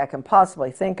anybody I can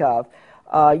possibly think of,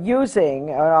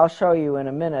 using, and I'll show you in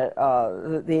a minute,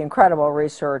 the incredible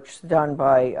research done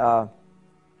by,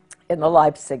 in the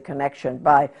Leipzig Connection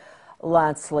by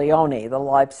Lance Leone, the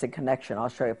Leipzig Connection. I'll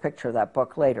show you a picture of that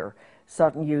book later.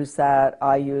 Sutton used that,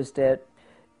 I used it.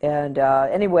 And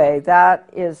anyway, that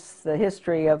is the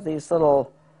history of these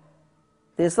little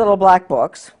black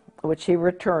books, which he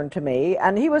returned to me.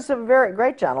 And he was a very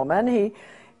great gentleman.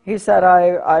 He said,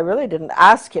 I really didn't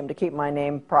ask him to keep my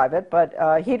name private, but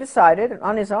he decided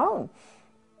on his own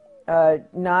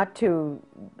not to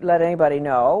let anybody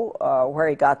know where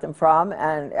he got them from.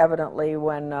 And evidently,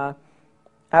 when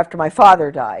after my father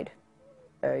died,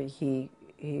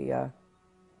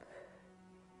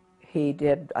 he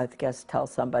did, I guess, tell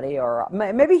somebody, or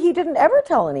maybe he didn't ever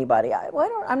tell anybody.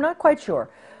 I'm not quite sure.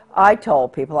 I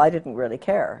told people. I didn't really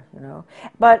care,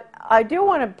 But I do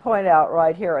want to point out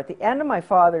right here, at the end of my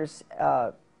father's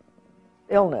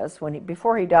illness,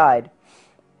 before he died,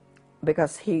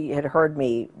 because he had heard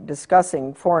me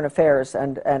discussing foreign affairs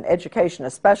and education,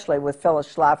 especially with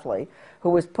Phyllis Schlafly,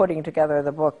 who was putting together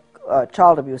the book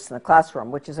Child Abuse in the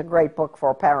Classroom, which is a great book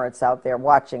for parents out there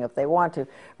watching if they want to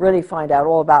really find out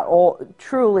all about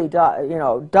truly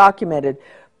documented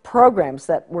programs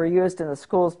that were used in the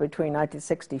schools between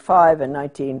 1965 and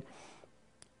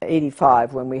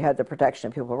 1985, when we had the Protection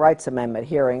of Pupil Rights Amendment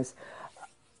hearings.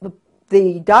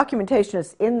 The documentation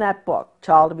is in that book,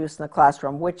 Child Abuse in the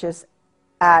Classroom, which is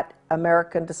at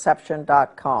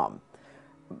AmericanDeception.com.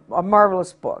 A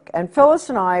marvelous book. And Phyllis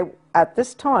and I, at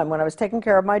this time, when I was taking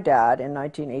care of my dad in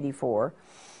 1984,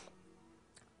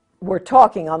 were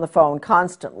talking on the phone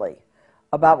constantly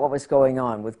about what was going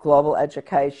on with global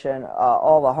education,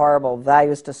 all the horrible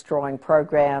values-destroying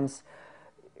programs,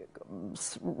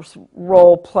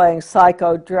 role-playing,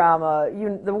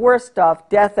 psychodrama, the worst stuff,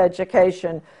 death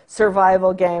education,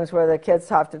 survival games where the kids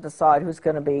have to decide who's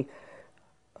going to be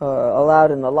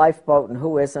allowed in the lifeboat and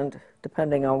who isn't,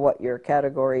 depending on what your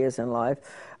category is in life.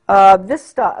 This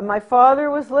stuff, my father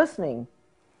was listening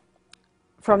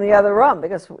from the other room,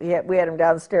 because we had him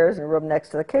downstairs in a room next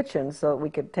to the kitchen so that we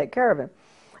could take care of him.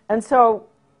 And so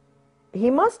he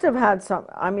must have had some,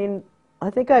 I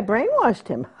think I brainwashed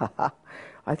him.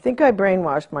 I think I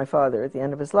brainwashed my father at the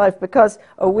end of his life, because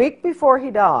a week before he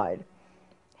died,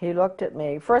 he looked at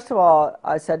me. First of all,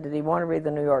 I said, did he want to read the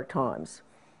New York Times?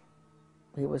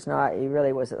 He was not, he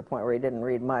really was at the point where he didn't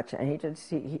read much. And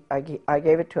I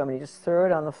gave it to him, and he just threw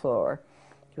it on the floor.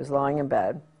 He was lying in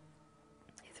bed.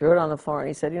 He threw it on the floor, and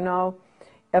he said,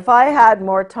 if I had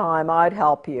more time, I'd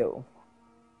help you.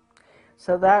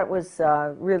 So that was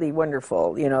really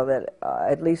wonderful, that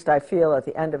at least I feel at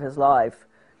the end of his life,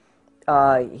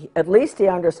 at least he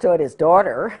understood his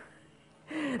daughter.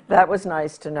 That was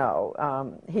nice to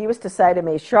know. He used to say to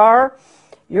me, Shar,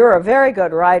 you're a very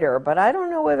good writer, but I don't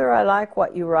know whether I like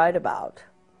what you write about.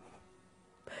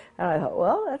 And I thought,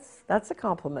 well, that's a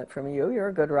compliment from you. You're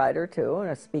a good writer, too, and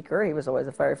a speaker. He was always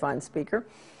a very fine speaker.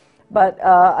 But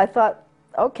I thought,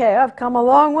 okay, I've come a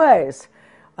long ways.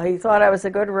 He thought I was a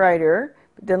good writer,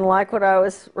 but didn't like what I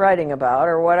was writing about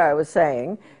or what I was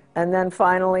saying. And then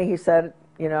finally he said,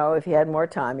 if he had more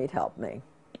time, he'd help me.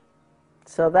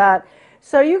 So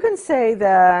you can say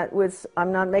that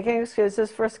I'm not making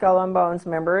excuses for Skull and Bones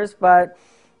members, but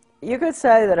you could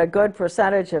say that a good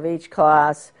percentage of each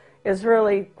class is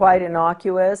really quite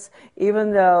innocuous,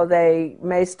 even though they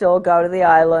may still go to the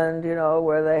island,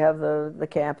 where they have the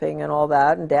camping and all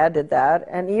that, and Dad did that,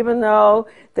 and even though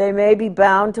they may be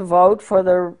bound to vote for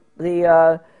the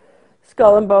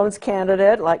Skull and Bones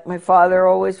candidate, like my father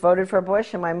always voted for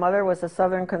Bush, and my mother was a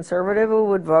Southern conservative who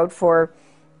would vote for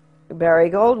Barry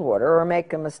Goldwater, or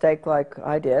make a mistake like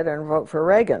I did and vote for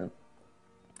Reagan.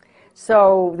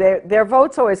 So their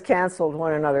votes always canceled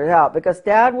one another out, because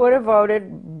Dad would have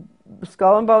voted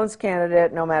Skull and Bones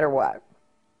candidate no matter what.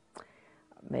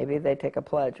 Maybe they take a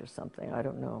pledge or something, I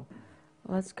don't know.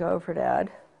 Let's go for Dad.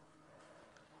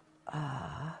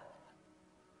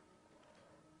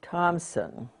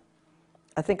 Thompson.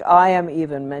 I think I am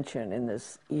even mentioned in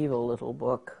this evil little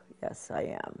book. Yes,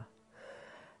 I am.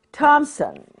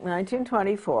 Thompson,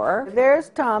 1924. There's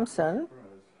Thompson.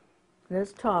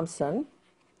 There's Thompson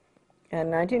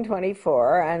in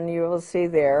 1924, and you will see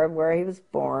there where he was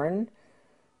born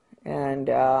and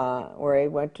where he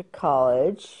went to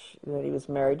college, that he was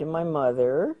married to my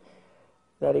mother,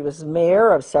 that he was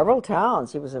mayor of several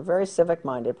towns. He was a very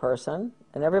civic-minded person,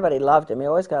 and everybody loved him. He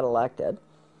always got elected.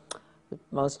 The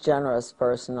most generous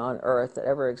person on earth that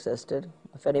ever existed.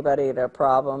 If anybody had a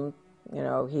problem, you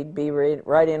know, he'd be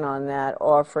right in on that,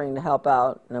 offering to help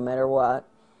out no matter what.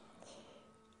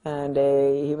 And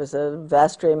he was a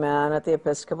vestryman at the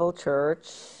Episcopal Church,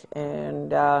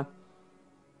 and I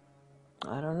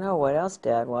don't know what else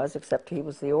Dad was, except he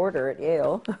was the order at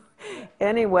Yale.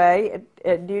 Anyway,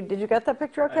 did you get that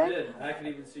picture okay? I did. I can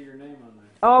even see your name on there.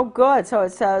 Oh, good. So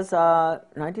it says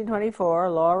 1924,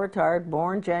 law retired,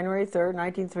 born January 3rd,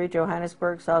 1903,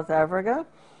 Johannesburg, South Africa,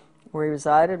 where he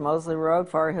resided, Moseley Road,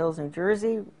 Far Hills, New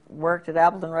Jersey, worked at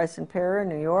Appleton, Rice and Perry,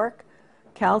 New York,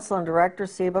 counsel and director,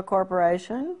 SEBA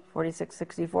Corporation,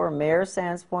 4664, mayor,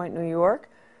 Sands Point, New York,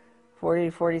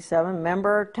 40-47,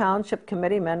 member, Township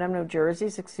Committee, Mendham, New Jersey,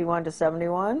 61 to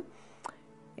 71,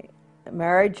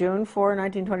 married June 4,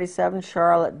 1927,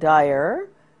 Charlotte Dyer,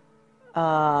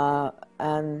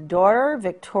 and daughter,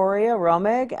 Victoria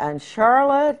Romig, and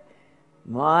Charlotte.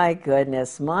 My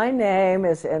goodness, my name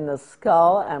is in the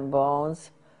Skull and Bones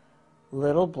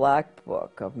little black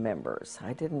book of members.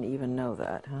 I didn't even know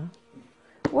that, huh?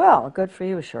 Well, good for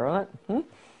you, Charlotte.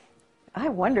 I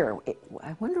wonder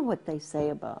what they say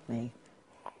about me.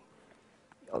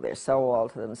 Oh, they're so all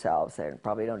to themselves. They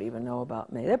probably don't even know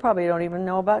about me. They probably don't even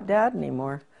know about Dad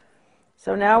anymore.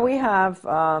 So now we have,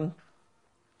 oh,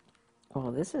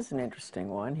 this is an interesting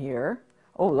one here.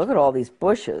 Oh, look at all these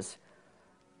bushes.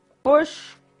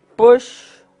 Bush, bush,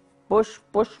 bush,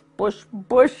 bush, bush,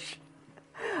 bush.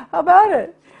 How about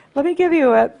it? Let me give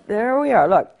you a, there we are,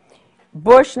 look.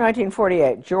 Bush,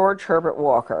 1948, George Herbert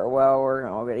Walker. Well, we're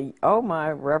already, oh, my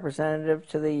representative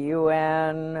to the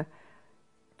UN,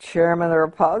 chairman of the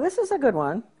Republic. This is a good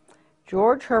one.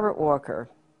 George Herbert Walker,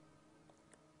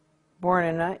 born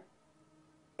in,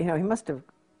 you know, he must have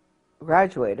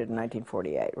graduated in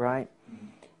 1948, right?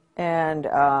 And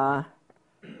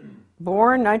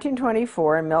born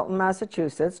 1924 in Milton,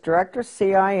 Massachusetts, director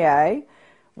CIA,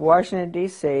 Washington,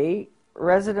 D.C.,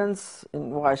 residence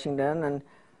in Washington, and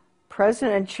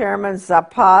President and Chairman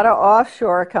Zapata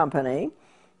Offshore Company,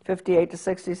 58 to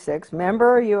 66,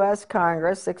 member U.S.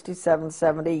 Congress,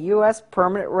 67-70, U.S.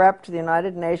 Permanent Rep to the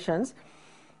United Nations,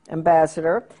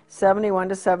 Ambassador, 71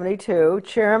 to 72,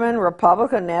 Chairman,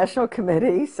 Republican National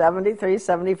Committee,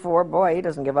 73-74, boy, he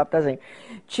doesn't give up, does he?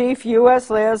 Chief U.S.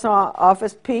 Liaison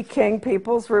Office, Peking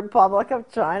People's Republic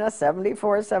of China,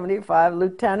 74-75,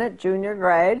 Lieutenant, junior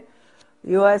grade,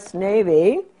 U.S.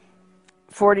 Navy,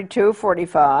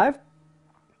 42-45,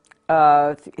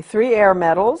 3 air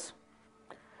medals,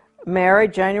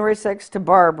 married January 6 to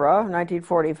Barbara,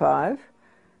 1945,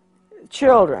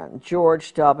 children,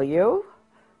 George W.,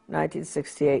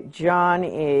 1968, John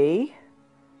E.,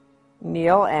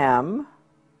 Neil M.,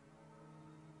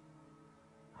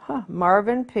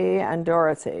 Marvin P., and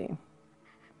Dorothy.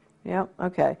 Yep,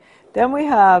 okay. Then we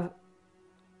have,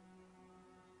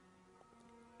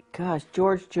 gosh,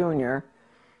 George Jr.,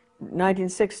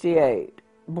 1968,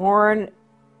 born,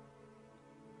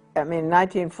 I mean,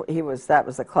 that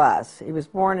was the class. He was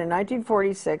born in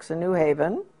 1946 in New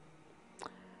Haven,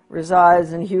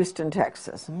 resides in Houston,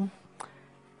 Texas.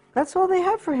 That's all they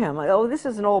have for him. Oh, this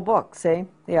is an old book, see?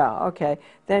 Yeah, okay.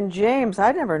 Then James,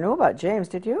 I never knew about James,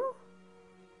 did you?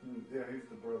 Yeah, he's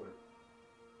the brother.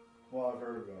 Well, I've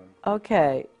heard about him.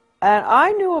 Okay, and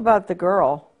I knew about the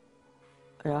girl.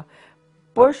 Yeah.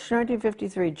 Bush,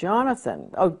 1953,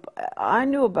 Jonathan. Oh, I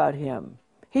knew about him.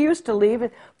 He used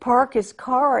to park his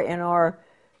car in our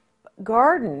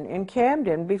garden in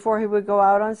Camden before he would go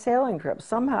out on sailing trips.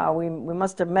 Somehow we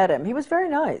must have met him. He was very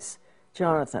nice,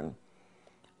 Jonathan.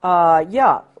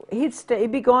 Yeah,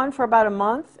 he'd be gone for about a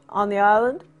month on the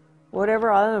island,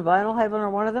 whatever island, Vinyl Haven or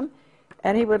one of them,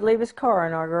 and he would leave his car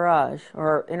in our garage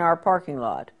or in our parking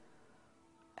lot.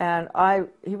 And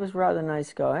he was a rather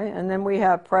nice guy. And then we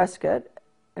have Prescott,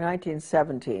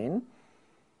 1917.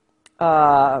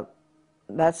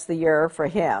 That's the year for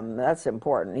him. That's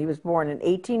important. He was born in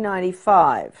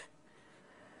 1895.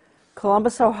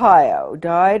 Columbus, Ohio.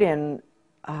 Died in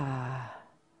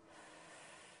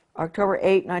October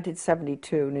 8,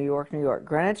 1972, New York, New York.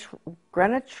 Greenwich,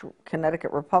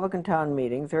 Connecticut Republican Town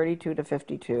Meeting, 32 to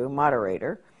 52,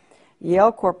 moderator.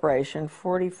 Yale Corporation,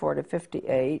 44 to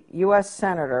 58, U.S.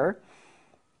 Senator,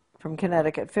 from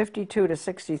Connecticut, 52 to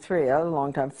 63, that was a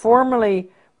long time.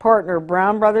 Formerly partner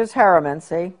Brown Brothers Harriman,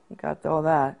 see, you got all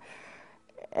that.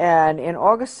 And in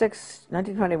August 6,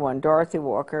 1921, Dorothy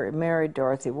Walker married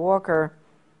Dorothy Walker,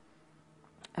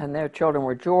 and their children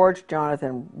were George,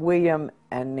 Jonathan, William,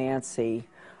 and Nancy.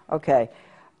 Okay,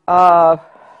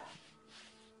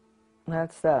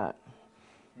 that's that.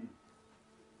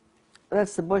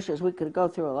 That's the Bushes. We could go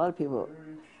through a lot of people.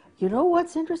 You know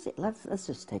what's interesting? Let's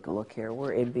just take a look here.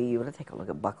 We're in BU. Let's take a look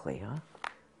at Buckley, huh?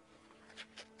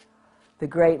 The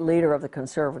great leader of the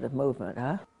conservative movement,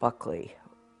 huh? Buckley,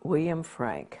 William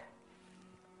Frank.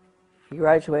 He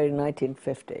graduated in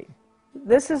 1950.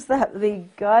 This is the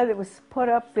guy that was put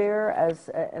up there as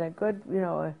a good,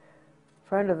 a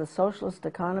friend of the socialist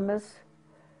economists.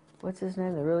 What's his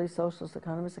name? The really socialist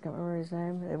economist? I can't remember his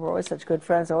name. They were always such good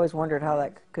friends. I always wondered how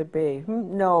that could be.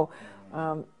 No,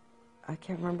 I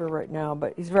can't remember right now,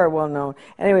 but he's very well known.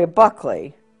 Anyway,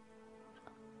 Buckley.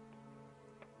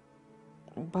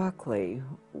 Buckley.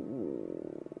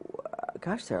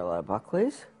 Gosh, there are a lot of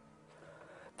Buckleys.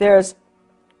 There's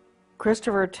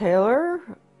Christopher Taylor,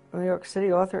 New York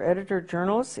City author, editor,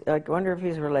 journalist. I wonder if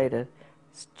he's related.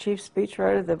 Chief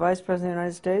speechwriter, the Vice President of the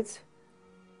United States.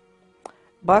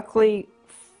 Buckley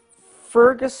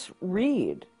Fergus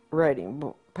Reed,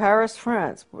 writing, Paris,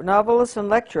 France, novelist and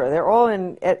lecturer. They're all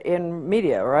in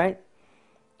media, right?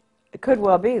 It could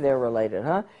well be they're related,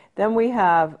 huh? Then we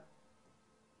have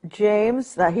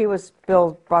James, he was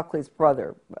Bill Buckley's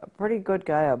brother. A pretty good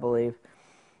guy, I believe.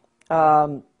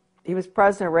 He was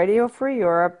president of Radio Free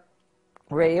Europe,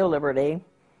 Radio Liberty,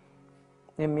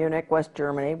 in Munich, West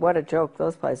Germany. What a joke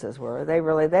those places were. They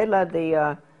led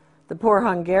the poor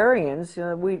Hungarians.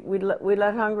 We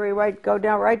let Hungary go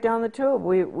right down the tube.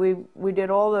 We did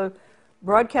all the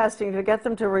broadcasting to get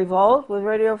them to revolt with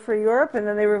Radio Free Europe, and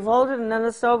then they revolted, and then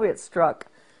the Soviets struck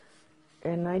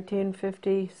in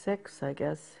 1956, I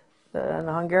guess, and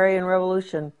the Hungarian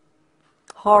Revolution.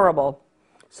 Horrible.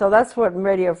 So that's what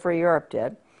Radio Free Europe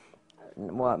did.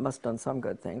 Well, it must have done some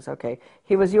good things. Okay,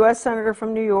 he was U.S. Senator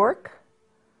from New York,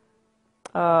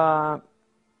 in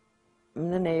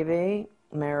the Navy.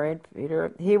 Married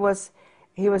Peter. He was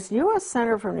U.S.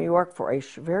 Senator from New York for a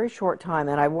very short time,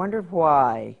 and I wondered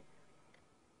why.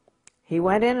 He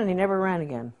went in and he never ran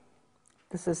again.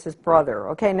 This is his brother.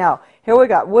 Okay, now here we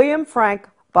got William Frank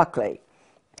Buckley,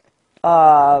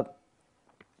 born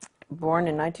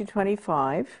in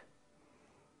 1925.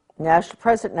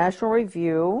 President National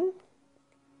Review.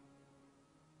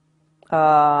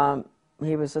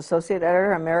 He was associate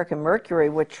editor of American Mercury,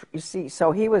 which you see.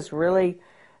 So he was really.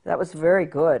 That was very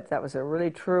good. That was a really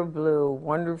true blue,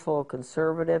 wonderful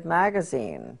conservative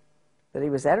magazine that he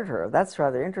was editor of. That's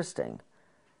rather interesting.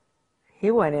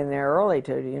 He went in there early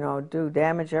to, do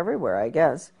damage everywhere, I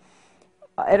guess.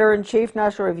 Editor-in-chief,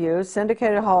 National Review,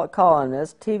 syndicated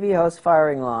columnist, TV host,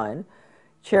 Firing Line,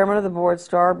 chairman of the board,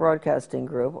 Star Broadcasting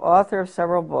Group, author of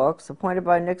several books, appointed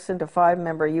by Nixon to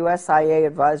 5-member USIA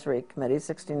Advisory Committee,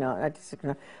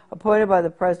 1969, appointed by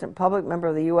the President, public member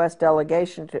of the U.S.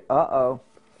 delegation to,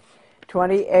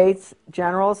 28th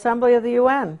General Assembly of the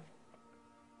UN.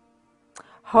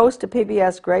 Host of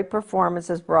PBS Great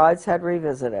Performances, Brideshead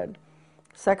Revisited.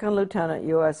 Second Lieutenant,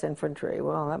 U.S. Infantry.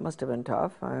 Well, that must have been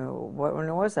tough. When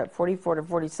was that? 44 to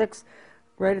 46.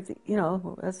 Right at the,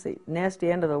 that's the nasty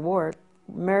end of the war.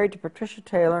 Married to Patricia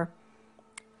Taylor.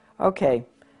 Okay.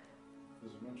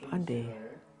 Bundy.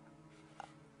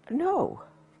 No.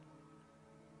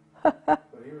 But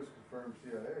he was confirmed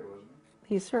CIA, wasn't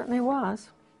He certainly was.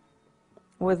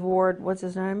 With Ward, what's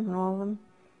his name, and all of them?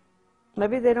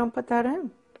 Maybe they don't put that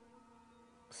in.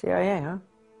 CIA, huh?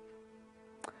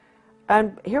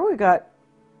 And here we got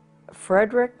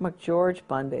Frederick McGeorge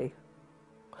Bundy,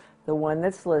 the one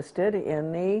that's listed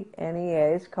in the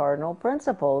NEA's Cardinal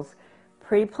Principles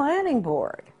Pre-Planning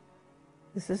Board.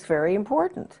 This is very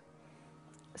important.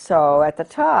 So at the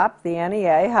top, the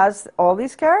NEA has all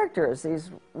these characters, these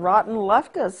rotten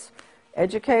leftists,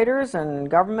 educators and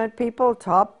government people,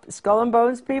 top skull and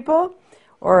bones people.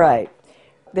 All right.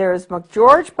 There's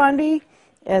McGeorge Bundy,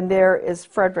 and there is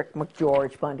Frederick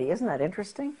McGeorge Bundy. Isn't that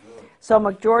interesting? So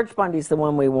McGeorge Bundy's the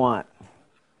one we want.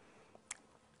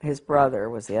 His brother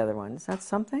was the other one. Is that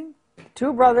something?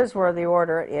 2 brothers were the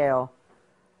order at Yale.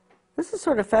 This is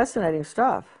sort of fascinating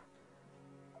stuff.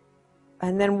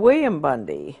 And then William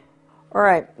Bundy. All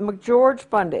right, McGeorge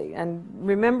Bundy. And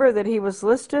remember that he was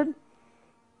listed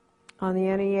on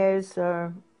the NEA's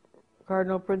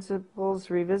Cardinal Principles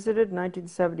Revisited,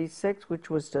 1976, which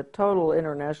was the total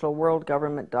international world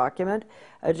government document,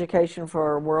 education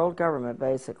for world government,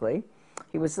 basically.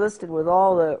 He was listed with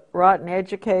all the rotten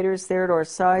educators, Theodore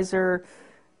Sizer,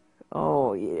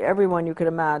 Oh, everyone you could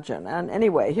imagine. And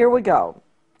anyway, here we go.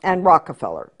 And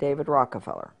Rockefeller, David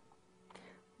Rockefeller,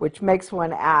 which makes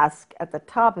one ask at the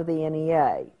top of the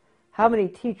NEA, how many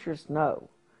teachers know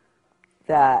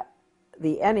that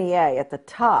the NEA at the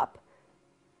top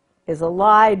is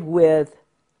allied with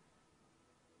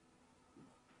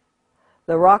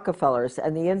the Rockefellers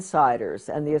and the insiders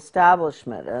and the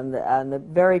establishment and the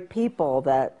very people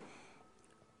that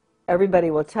everybody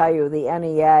will tell you the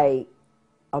NEA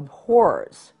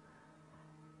abhors.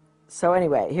 So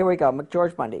anyway, here we go.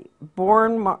 George Mundy,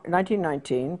 born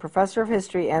 1919, professor of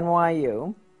history,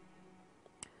 NYU,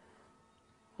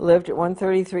 lived at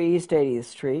 133 East 80th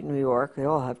Street, New York. They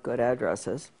all have good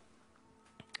addresses.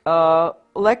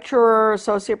 Lecturer,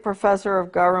 associate professor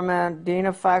of government, dean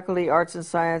of faculty, arts and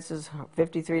sciences,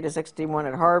 53 to 61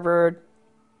 at Harvard.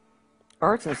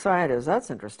 Arts and sciences,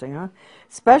 that's interesting, huh?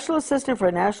 Special assistant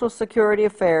for national security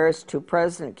affairs to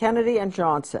President Kennedy and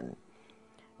Johnson,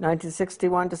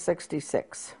 1961 to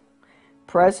 66.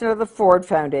 President of the Ford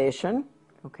Foundation,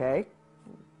 okay,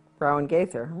 Brown and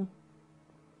Gaither,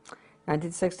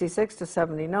 1966 to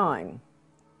 79.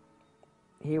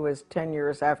 He was 10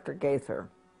 years after Gaither.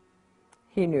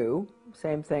 He knew,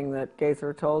 same thing that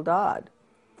Gaither told Dodd.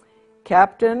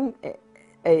 Captain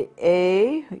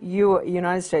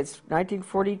United States,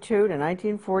 1942 to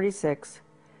 1946.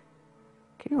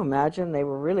 Can you imagine? They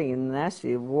were really in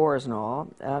nasty wars and all.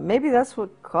 Maybe that's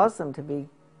what caused them to be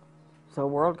so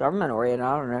world government oriented.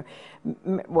 I don't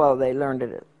know. Well, they learned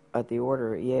it at the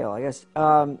order at Yale, I guess.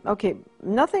 Okay,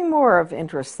 nothing more of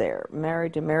interest there.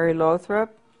 Married to Mary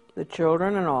Lothrop, the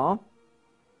children and all.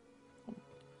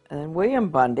 And William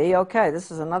Bundy, okay,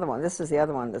 this is another one. This is the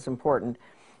other one that's important.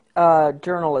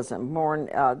 Journalism, born,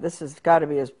 this has got to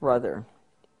be his brother.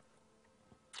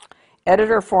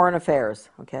 Editor, Foreign Affairs,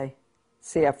 okay,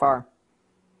 CFR.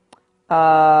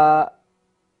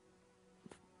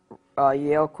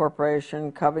 Yale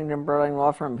Corporation, Covington Burling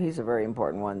Law Firm, he's a very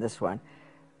important one, this one.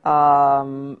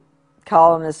 Columnist,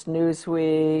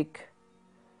 Newsweek.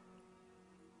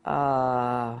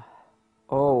 Oh,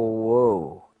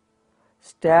 whoa.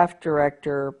 Staff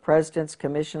Director, President's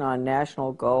Commission on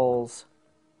National Goals.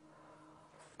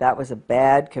 That was a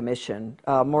bad commission.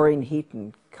 Maureen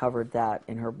Heaton covered that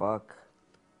in her book.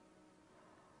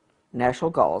 National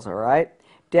Goals, all right.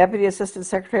 Deputy Assistant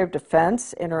Secretary of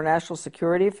Defense, International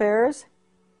Security Affairs.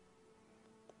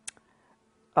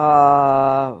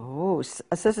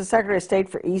 Assistant Secretary of State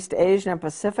for East Asian and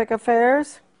Pacific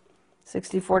Affairs,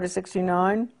 64 to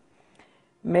 69.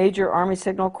 Major Army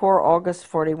Signal Corps, August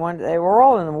 41. They were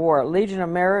all in the war. Legion of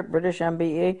Merit, British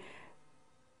MBE.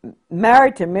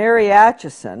 Married to Mary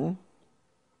Atchison.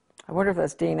 I wonder if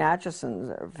that's Dean Atchison's.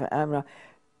 I don't know.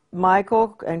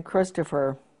 Michael and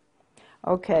Christopher.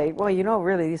 Okay, well, you know,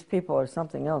 really, these people are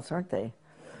something else, aren't they?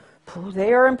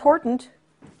 They are important.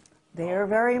 They are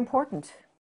very important.